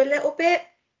grew a little bit.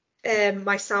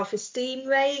 my self-esteem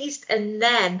raised, and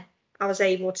then I was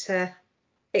able to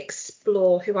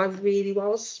explore who I really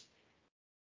was.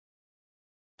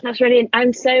 That's really,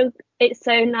 it's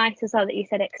so nice as well that you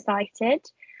said excited,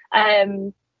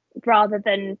 rather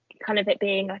than kind of it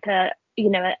being like a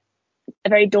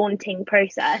very daunting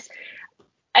process.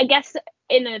 I guess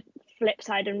in a flip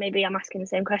side, and maybe I'm asking the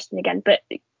same question again, but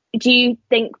do you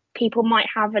think people might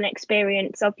have an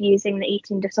experience of using the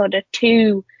eating disorder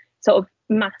to sort of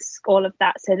mask all of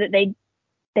that so that they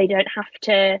don't have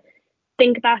to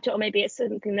think about it, or maybe it's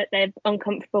something that they're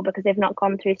uncomfortable because they've not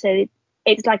gone through, so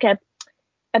it's like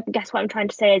I guess what I'm trying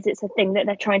to say is it's a thing that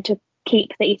they're trying to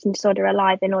keep the eating disorder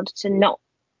alive in order to not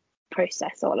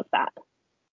process all of that?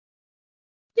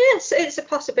 Yes, it's a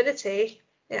possibility.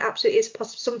 It absolutely is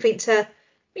something to,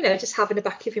 just have in the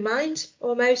back of your mind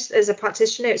almost. As a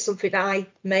practitioner, it's something that I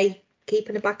may keep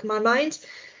in the back of my mind.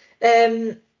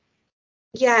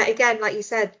 Yeah, again, like you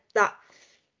said, that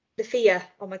the fear,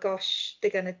 oh my gosh,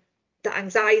 the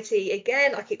anxiety,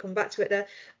 again, I keep coming back to it,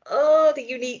 the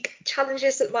unique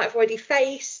challenges that might have already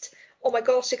faced. Oh my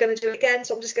gosh, they're going to do it again,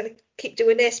 so I'm just going to keep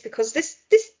doing this because this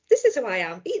is who I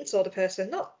am, eating disorder person,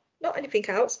 not anything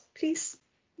else. Please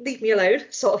leave me alone,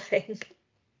 sort of thing.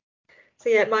 So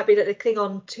yeah, it might be that they cling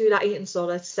on to that eating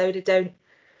disorder so they don't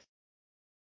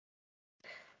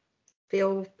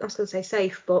feel, I was going to say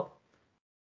safe, but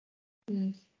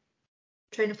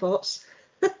train of thoughts.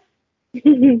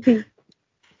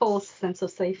 False sense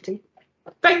of safety.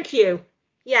 Thank you.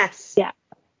 Yes. Yeah.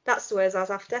 That's the words I was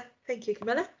after. Thank you,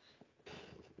 Camilla.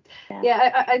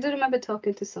 Yeah, I do remember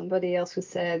talking to somebody else who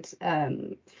said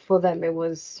for them it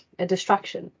was a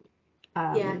distraction.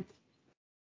 Yeah.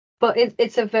 But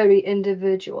it's a very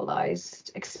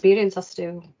individualized experience as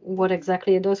to what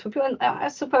exactly it does for people. And I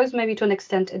suppose maybe to an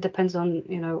extent it depends on,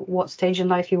 what stage in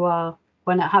life you are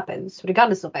when it happens,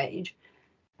 regardless of age.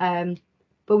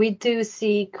 But we do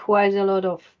see quite a lot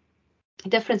of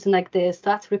difference in like this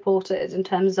that's reported in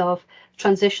terms of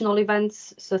transitional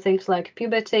events. So things like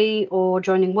puberty or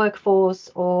joining workforce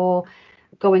or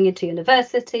going into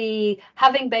university,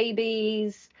 having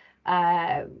babies,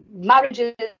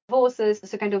 marriages, divorces,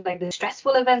 so kind of like the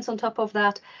stressful events on top of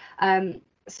that.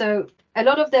 So a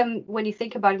lot of them, when you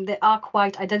think about them, they are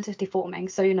quite identity forming.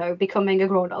 So, becoming a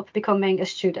grown-up, becoming a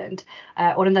student,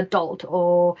 or an adult,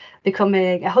 or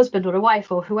becoming a husband or a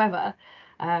wife or whoever,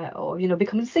 or,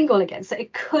 becoming single again. So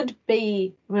it could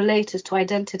be related to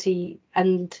identity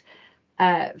and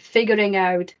figuring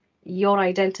out your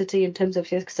identity in terms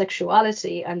of your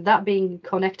sexuality, and that being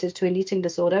connected to an eating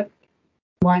disorder.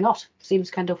 Why not? Seems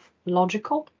kind of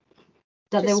logical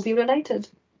that they will be related.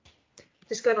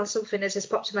 Just going on something that just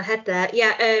popped in my head there.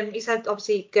 Yeah, you said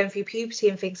obviously going through puberty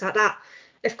and things like that.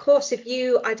 Of course, if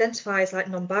you identify as like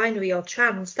non-binary or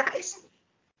trans,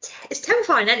 it's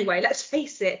terrifying anyway, let's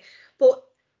face it. But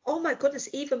oh my goodness,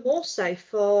 even more so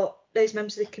for those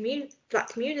members of the black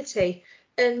community.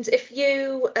 And if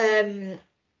you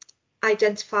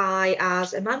identify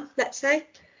as a man, let's say,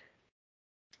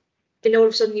 and all of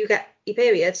a sudden you get your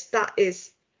periods, that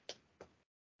is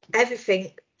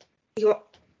everything.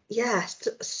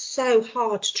 It's so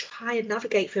hard to try and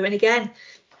navigate through. And again,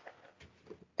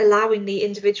 allowing the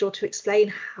individual to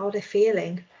explain how they're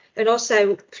feeling. And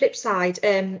also, flip side,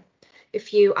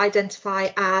 if you identify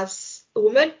as a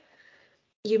woman,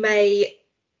 you may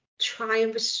try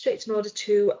and restrict in order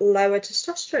to lower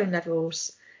testosterone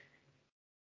levels.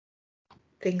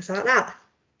 Things like that.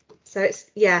 So it's,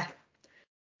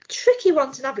 tricky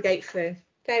one to navigate through.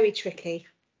 Very tricky.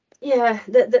 Yeah,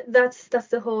 that's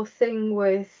the whole thing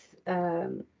with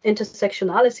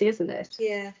intersectionality, isn't it?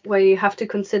 Yeah. Where you have to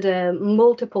consider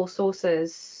multiple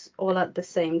sources all at the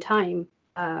same time.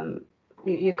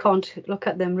 You can't look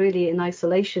at them really in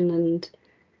isolation. And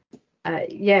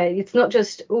it's not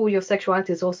just, your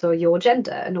sexuality is also your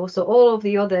gender, and also all of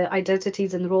the other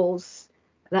identities and roles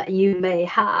that you may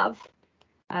have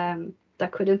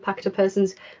that could impact a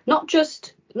person's, we're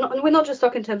not just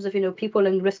talking in terms of, people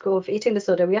in risk of eating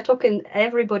disorder. We are talking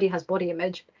everybody has body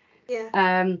image. Yeah.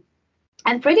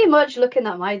 And pretty much looking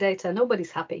at my data,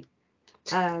 nobody's happy.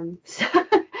 So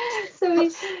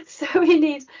we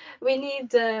need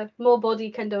more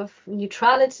body kind of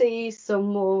neutrality, some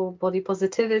more body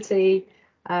positivity.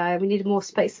 We need more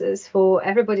spaces for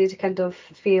everybody to kind of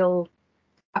feel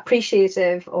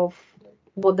appreciative of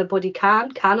what the body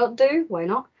cannot do. Why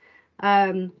not?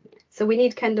 So we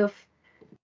need kind of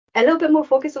a little bit more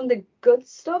focus on the good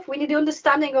stuff. We need the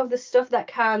understanding of the stuff that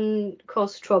can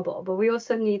cause trouble, but we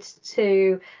also need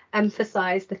to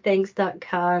emphasize the things that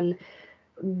can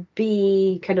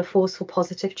be kind of force for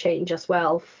positive change as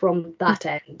well from that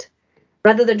end.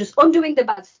 Rather than just undoing the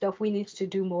bad stuff, we need to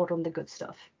do more on the good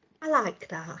stuff. I like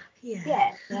that.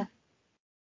 Yeah.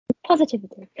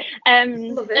 Positivity.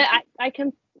 Love it.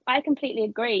 I completely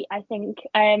agree. I think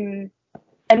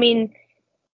I mean,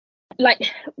 like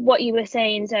what you were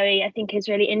saying, Zoe, I think is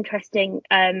really interesting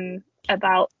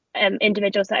about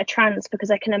individuals that are trans,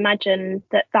 because I can imagine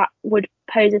that would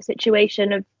pose a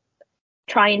situation of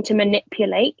trying to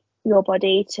manipulate your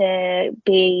body to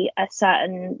be a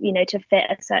certain, to fit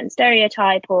a certain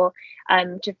stereotype, or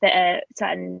to fit a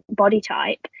certain body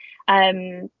type.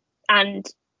 And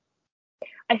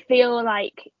I feel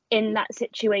like in that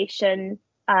situation,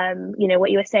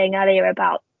 what you were saying earlier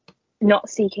about not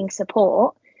seeking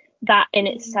support, that in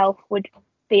itself would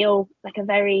feel like a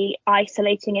very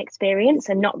isolating experience,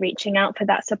 and not reaching out for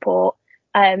that support,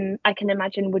 I can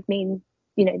imagine would mean,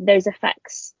 those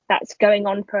effects that's going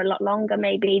on for a lot longer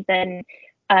maybe than,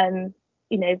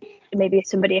 maybe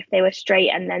somebody if they were straight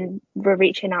and then were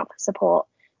reaching out for support.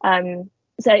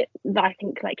 So I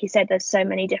think, like you said, there's so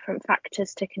many different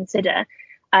factors to consider.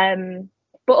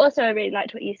 But also I really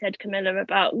liked what you said, Camilla,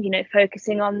 about,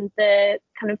 focusing on the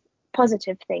kind of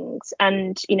positive things,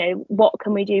 and what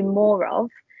can we do more of,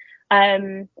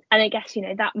 and I guess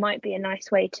that might be a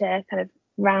nice way to kind of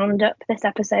round up this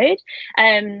episode,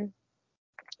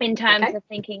 in terms of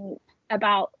thinking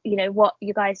about what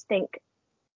you guys think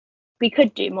we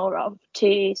could do more of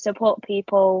to support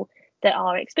people that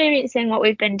are experiencing what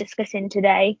we've been discussing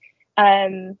today,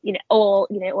 or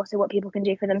also what people can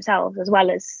do for themselves as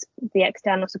well as the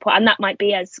external support, and that might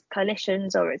be as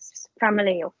clinicians or as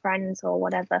family or friends or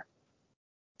whatever.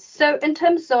 So in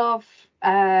terms of,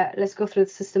 let's go through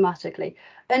it systematically.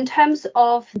 In terms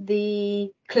of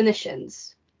the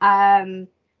clinicians,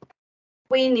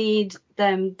 we need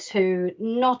them to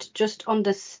not just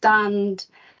understand,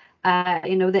 the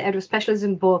area of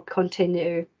specialism, but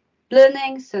continue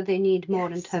learning. So they need more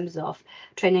in terms of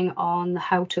training on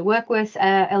how to work with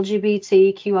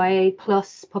LGBTQIA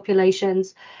plus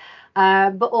populations,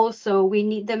 but also we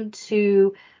need them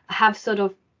to have sort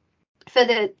of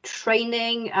further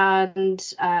training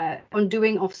and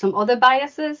undoing of some other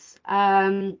biases.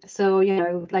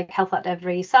 So, like health at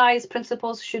every size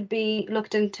principles should be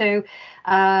looked into,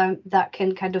 that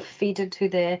can kind of feed into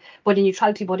the body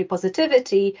neutrality, body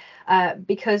positivity,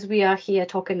 because we are here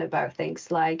talking about things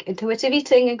like intuitive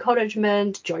eating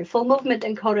encouragement, joyful movement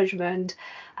encouragement,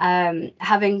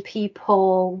 having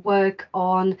people work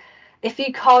on, if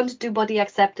you can't do body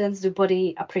acceptance, do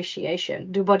body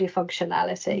appreciation, do body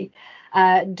functionality,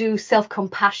 do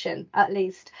self-compassion at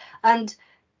least. And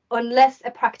unless a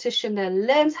practitioner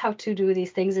learns how to do these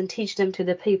things and teach them to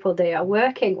the people they are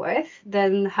working with,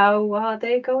 then how are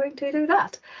they going to do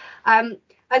that? And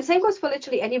same goes for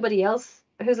literally anybody else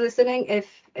who's listening.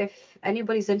 If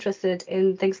anybody's interested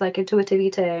in things like intuitive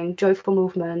eating, joyful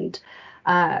movement,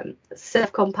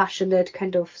 self-compassionate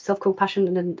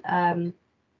and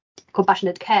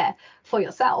compassionate care for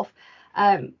yourself,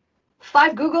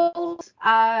 5 Googles,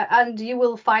 and you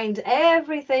will find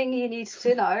everything you need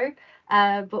to know.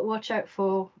 But watch out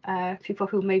for people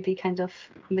who may be kind of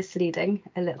misleading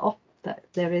a little. That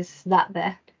there is that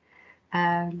there.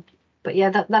 But yeah,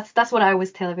 that's what I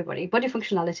always tell everybody: body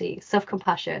functionality,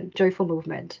 self-compassion, joyful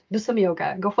movement. Do some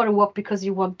yoga. Go for a walk because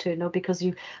you want to, not because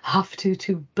you have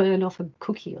to burn off a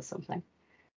cookie or something.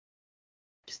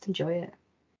 Just enjoy it.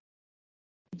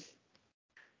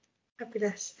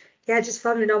 Fabulous. Yeah, just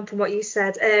following on from what you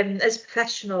said, as a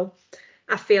professional,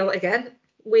 I feel again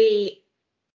we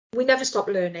never stop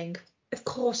learning. Of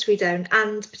course we don't,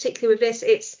 and particularly with this,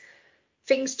 it's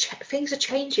things are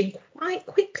changing quite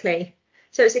quickly.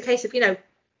 So it's a case of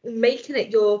making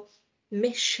it your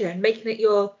mission, making it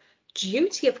your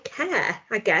duty of care,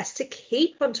 I guess, to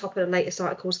keep on top of the latest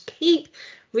articles, keep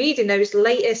reading those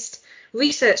latest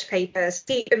research papers,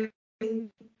 keep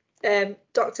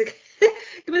Dr.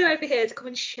 coming over here to come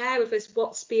and share with us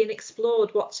what's being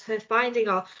explored, what her findings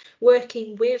are,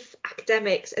 working with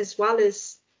academics as well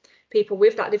as people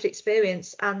with that lived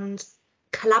experience and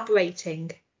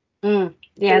collaborating. Yeah,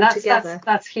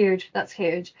 that's huge. That's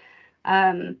huge.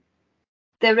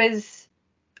 There is,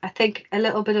 I think, a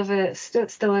little bit of still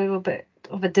a little bit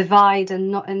of a divide and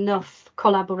not enough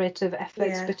collaborative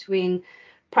efforts between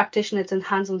practitioners and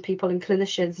hands-on people and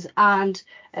clinicians and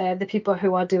the people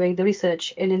who are doing the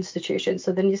research in institutions.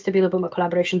 So there needs to be a little bit more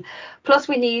collaboration. Plus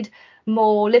we need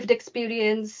more lived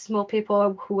experience, more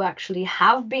people who actually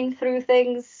have been through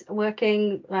things,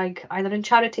 working like either in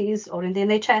charities or in the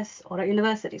NHS or at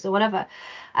universities or whatever,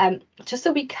 just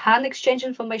so we can exchange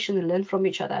information and learn from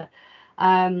each other.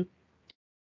 One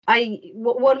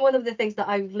of the things that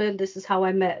I've learned, this is how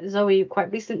I met Zoe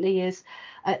quite recently, is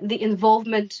the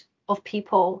involvement of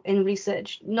people in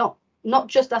research, not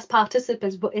just as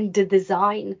participants, but in the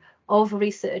design of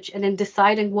research and in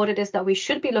deciding what it is that we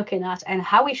should be looking at and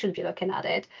how we should be looking at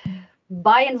it,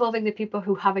 by involving the people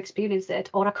who have experienced it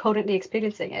or are currently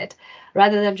experiencing it,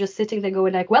 rather than just sitting there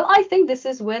going like, well, I think this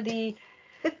is where the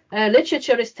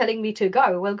literature is telling me to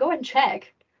go. Well, go and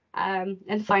check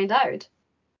and find out.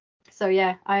 So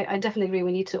yeah, I definitely agree.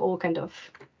 We need to all kind of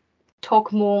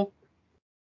talk more,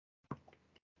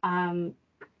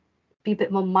 be a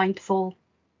bit more mindful,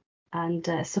 and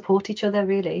support each other,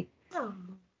 really. Oh.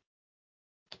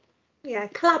 Yeah,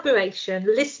 collaboration,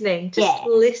 listening, just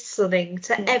listening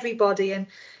to everybody and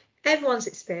everyone's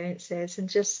experiences, and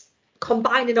just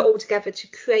combining it all together to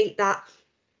create that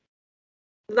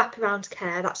wraparound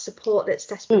care, that support that's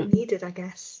desperately needed, I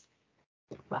guess.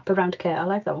 Wraparound care, I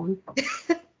like that one.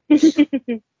 I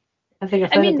think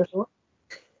I've heard it before.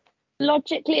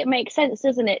 Logically, it makes sense,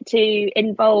 doesn't it, to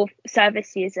involve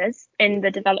service users in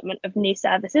the development of new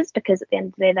services, because at the end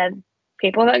of the day, they're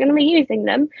people that are going to be using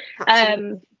them.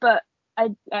 But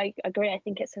I agree. I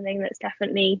think it's something that's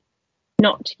definitely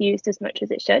not used as much as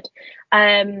it should.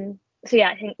 So yeah,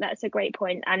 I think that's a great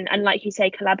point. And like you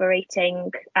say,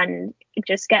 collaborating and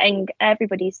just getting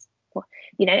everybody's,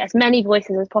 as many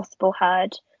voices as possible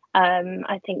heard,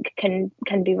 I think can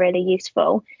be really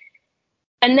useful.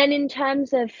 And then in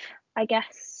terms of, I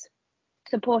guess,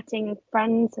 supporting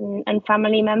friends and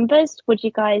family members, what do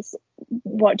you guys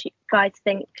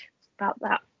think about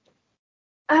that?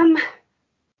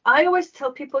 I always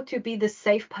tell people to be the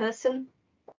safe person.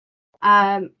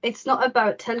 It's not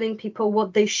about telling people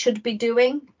what they should be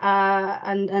doing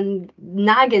and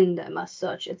nagging them as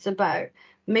such. It's about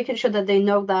making sure that they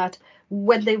know that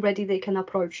when they're ready, they can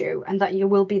approach you and that you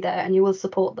will be there and you will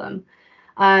support them.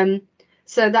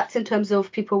 So that's in terms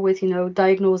of people with,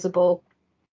 diagnosable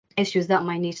issues that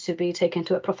might need to be taken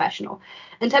to a professional.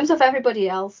 In terms of everybody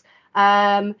else,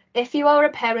 if you are a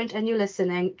parent and you're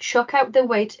listening, chuck out the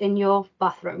weight in your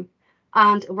bathroom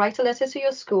and write a letter to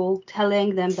your school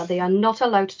telling them that they are not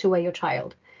allowed to weigh your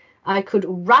child. I could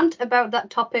rant about that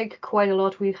topic quite a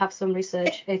lot. We have some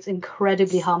research. It's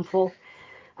incredibly harmful.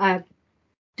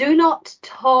 Do not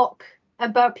talk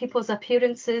about people's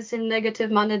appearances in a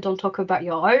negative manner. Don't talk about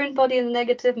your own body in a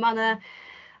negative manner.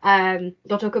 Don't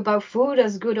talk about food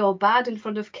as good or bad in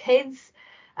front of kids.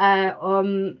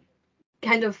 Kind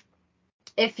of,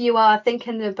 if you are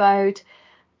thinking about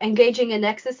engaging in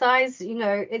exercise,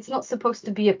 it's not supposed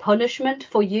to be a punishment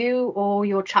for you or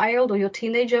your child or your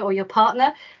teenager or your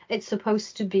partner. It's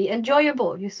supposed to be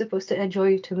enjoyable. You're supposed to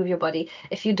enjoy to move your body.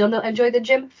 If you do not enjoy the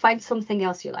gym, find something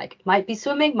else you like. Might be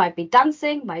swimming, might be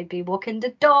dancing, might be walking the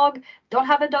dog. Don't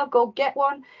have a dog, go get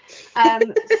one.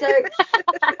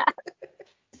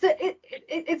 So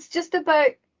it's just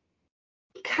about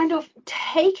kind of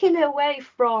taking away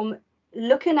from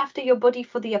looking after your body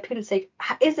for the appearance sake.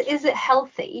 Is it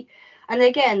healthy? And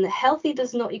again, healthy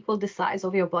does not equal the size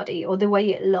of your body or the way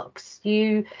it looks.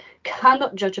 You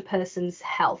cannot judge a person's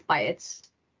health by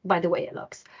the way it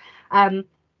looks.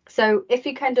 So if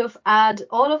you kind of add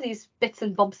all of these bits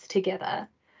and bobs together,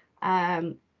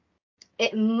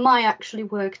 it might actually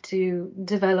work to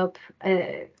develop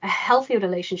a healthy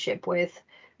relationship with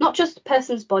not just a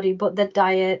person's body, but their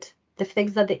diet, the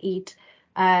things that they eat,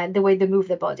 the way they move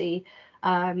their body,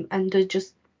 and they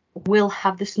just will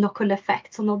have this knock-on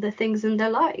effects on other things in their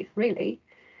life, really.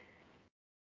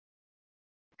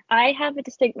 I have a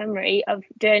distinct memory of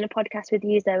doing a podcast with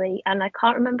you, Zoe, and I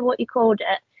can't remember what you called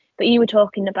it, but you were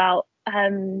talking about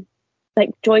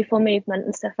like joyful movement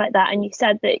and stuff like that, and you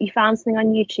said that you found something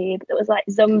on YouTube that was like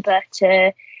Zumba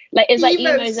to, like, it's like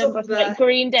emo Zumba, like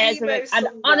Green Day or something. And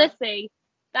honestly,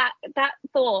 that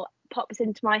thought pops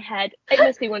into my head. It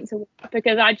must be once a week,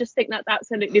 because I just think that's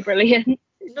absolutely brilliant.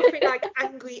 Nothing like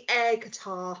angry air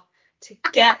guitar to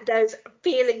get those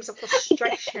feelings of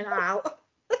frustration out.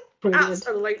 Brilliant.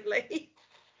 Absolutely.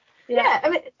 Yeah, I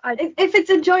mean, if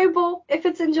it's enjoyable,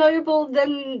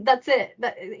 then that's it.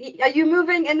 Are you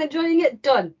moving and enjoying it?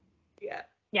 Done. Yeah.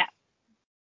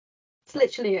 It's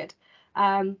literally it.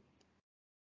 I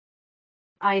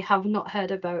have not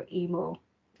heard about emo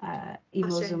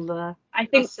Zumba. I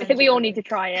think we all need to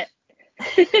try it.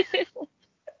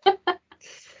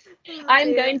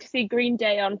 I'm going to see Green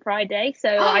Day on Friday, so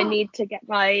I need to get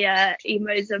my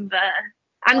emo Zumba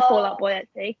and Fall Out Boy.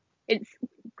 Actually, it's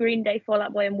Green Day, Fall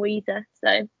Out Boy, and Weezer.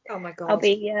 So oh my god,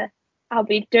 I'll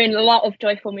be doing a lot of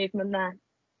joyful movement there.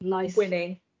 Nice,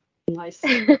 winning. Nice.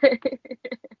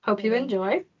 Hope you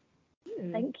enjoy.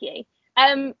 Thank you.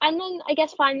 And then I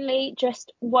guess finally,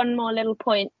 just one more little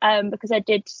point, because I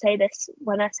did say this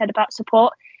when I said about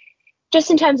support, just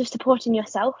in terms of supporting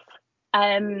yourself.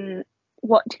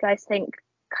 what do you guys think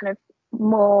kind of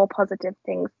more positive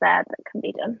things there that can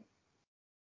be done?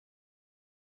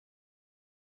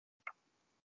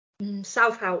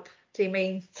 Self-help, do you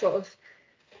mean sort of?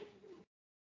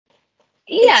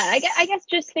 Yeah, I guess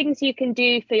just things you can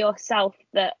do for yourself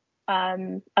that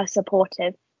are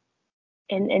supportive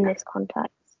in this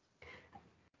context.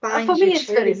 For me, it's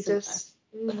very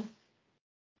similar.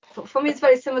 For me, it's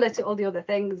very similar to all the other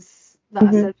things that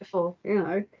I said before,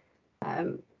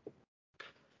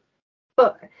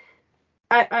 But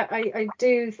I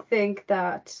do think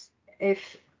that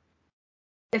if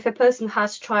a person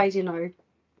has tried,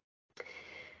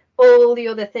 all the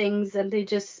other things and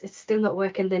it's still not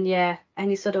working, then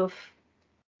any sort of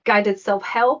guided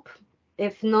self-help.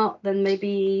 If not, then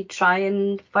maybe try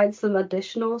and find some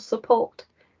additional support.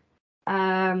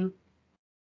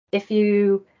 If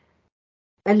you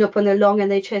end up on a long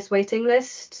NHS waiting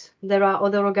list, there are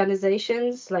other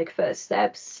organisations like First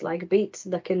Steps, like Beat,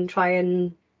 that can try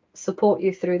and support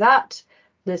you through that.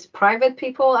 There's private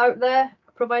people out there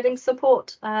providing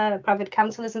support, private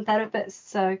counsellors and therapists.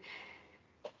 So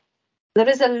there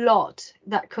is a lot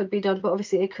that could be done, but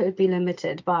obviously it could be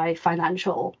limited by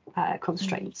financial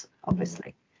constraints,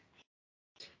 obviously.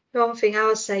 The one thing I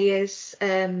would say is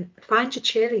find your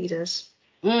cheerleaders.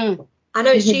 I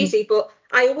know it's cheesy, but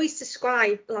I always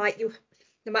describe, like, you,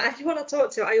 no matter who you want to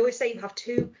talk to, I always say you have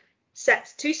two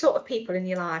sort of people in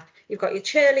your life. You've got your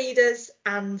cheerleaders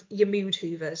and your mood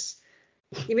hoovers.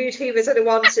 Your mood hoovers are the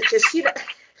ones that just, you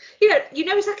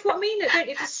know exactly what I mean, don't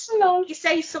you? Just, you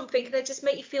say something and they just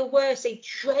make you feel worse. They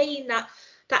drain that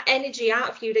energy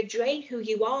out of you. They drain who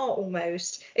you are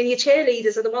almost. And your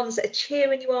cheerleaders are the ones that are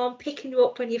cheering you on, picking you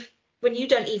up when you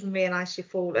don't even realise you've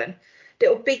fallen.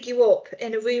 That'll big you up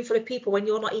in a room full of people when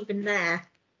you're not even there.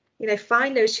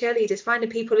 Find those cheerleaders, find the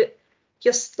people that,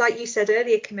 just like you said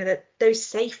earlier, Camilla, those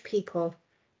safe people.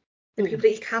 The people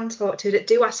that you can talk to, that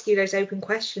do ask you those open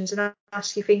questions and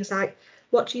ask you things like,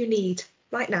 what do you need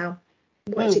right now?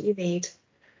 What is it you need?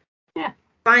 Yeah.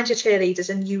 Find your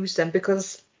cheerleaders and use them,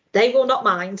 because they will not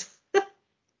mind.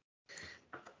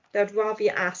 They'd rather you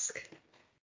ask.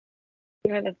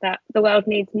 I love that. The world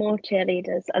needs more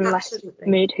cheerleaders and less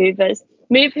mood hoovers.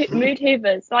 Mood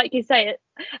hoovers, like you say,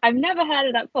 I've never heard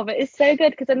of that before, but it's so good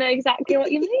because I know exactly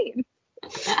what you mean.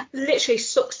 Literally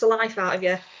sucks the life out of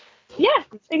you. Yeah,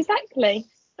 exactly.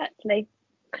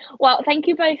 Well, thank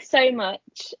you both so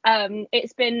much.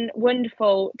 It's been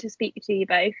wonderful to speak to you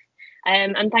both,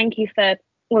 and thank you for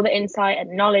all the insight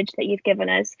and knowledge that you've given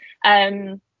us.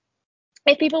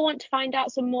 If people want to find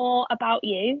out some more about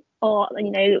you, or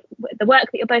the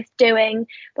work that you're both doing,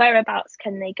 whereabouts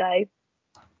can they go?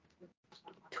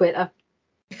 Twitter.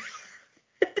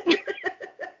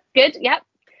 Good. Yep.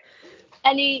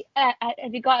 Any?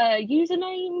 Have you got a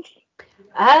username?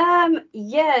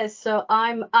 Yeah, so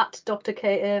I'm at Dr.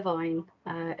 K Irvine.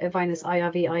 Irvine is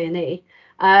IRVINE.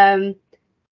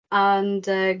 And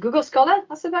Google Scholar,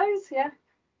 I suppose. Yeah,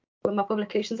 where my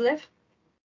publications live.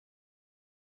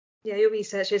 Yeah, your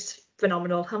research is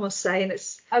phenomenal, I must say, and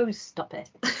it's. Oh, stop it.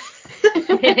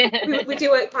 we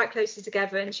do work quite closely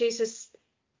together, and she's just,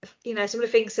 some of the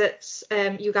things that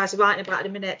you guys are writing about in a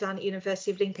minute down at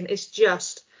University of Lincoln is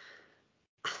just,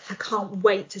 I can't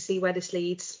wait to see where this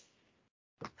leads.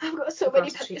 I've got so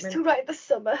many papers to write this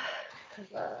summer.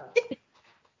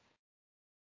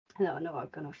 No, I'm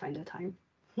gonna find the time.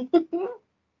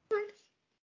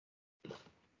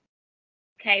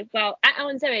 Okay, well, at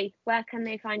Ellen Zoe, where can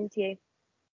they find you?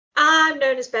 I'm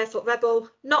known as Barefoot Rebel,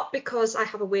 not because I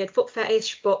have a weird foot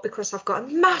fetish, but because I've got a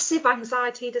massive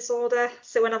anxiety disorder.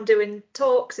 So when I'm doing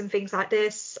talks and things like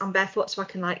this, I'm barefoot so I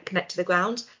can connect to the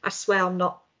ground. I swear I'm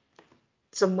not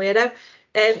some weirdo.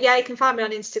 You can find me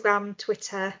on Instagram,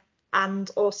 Twitter, and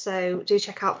also do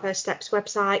check out First Steps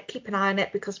website. Keep an eye on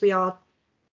it, because we are,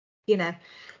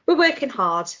 we're working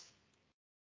hard.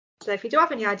 So if you do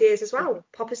have any ideas as well,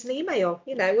 pop us an email.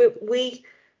 We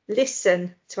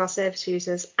listen to our service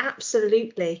users.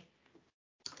 Absolutely.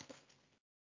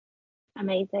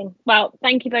 Amazing. Well,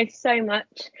 thank you both so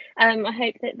much. I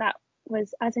hope that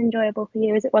was as enjoyable for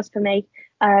you as it was for me.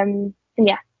 And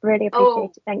yeah, really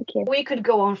appreciate it. Thank you. We could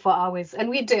go on for hours, and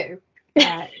we do.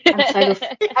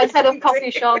 Outside of coffee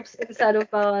shops, inside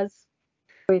of bars,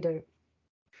 we do.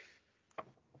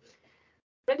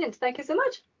 Brilliant. Thank you so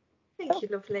much. Thank you,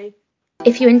 lovely.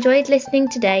 If you enjoyed listening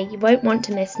today, you won't want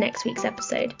to miss next week's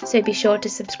episode, so be sure to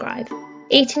subscribe.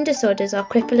 Eating disorders are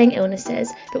crippling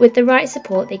illnesses, but with the right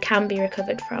support they can be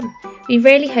recovered from. We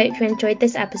really hope you enjoyed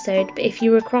this episode, but if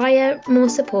you require more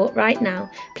support right now,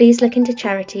 please look into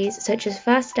charities such as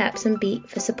First Steps and Beat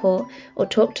for support, or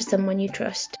talk to someone you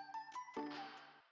trust.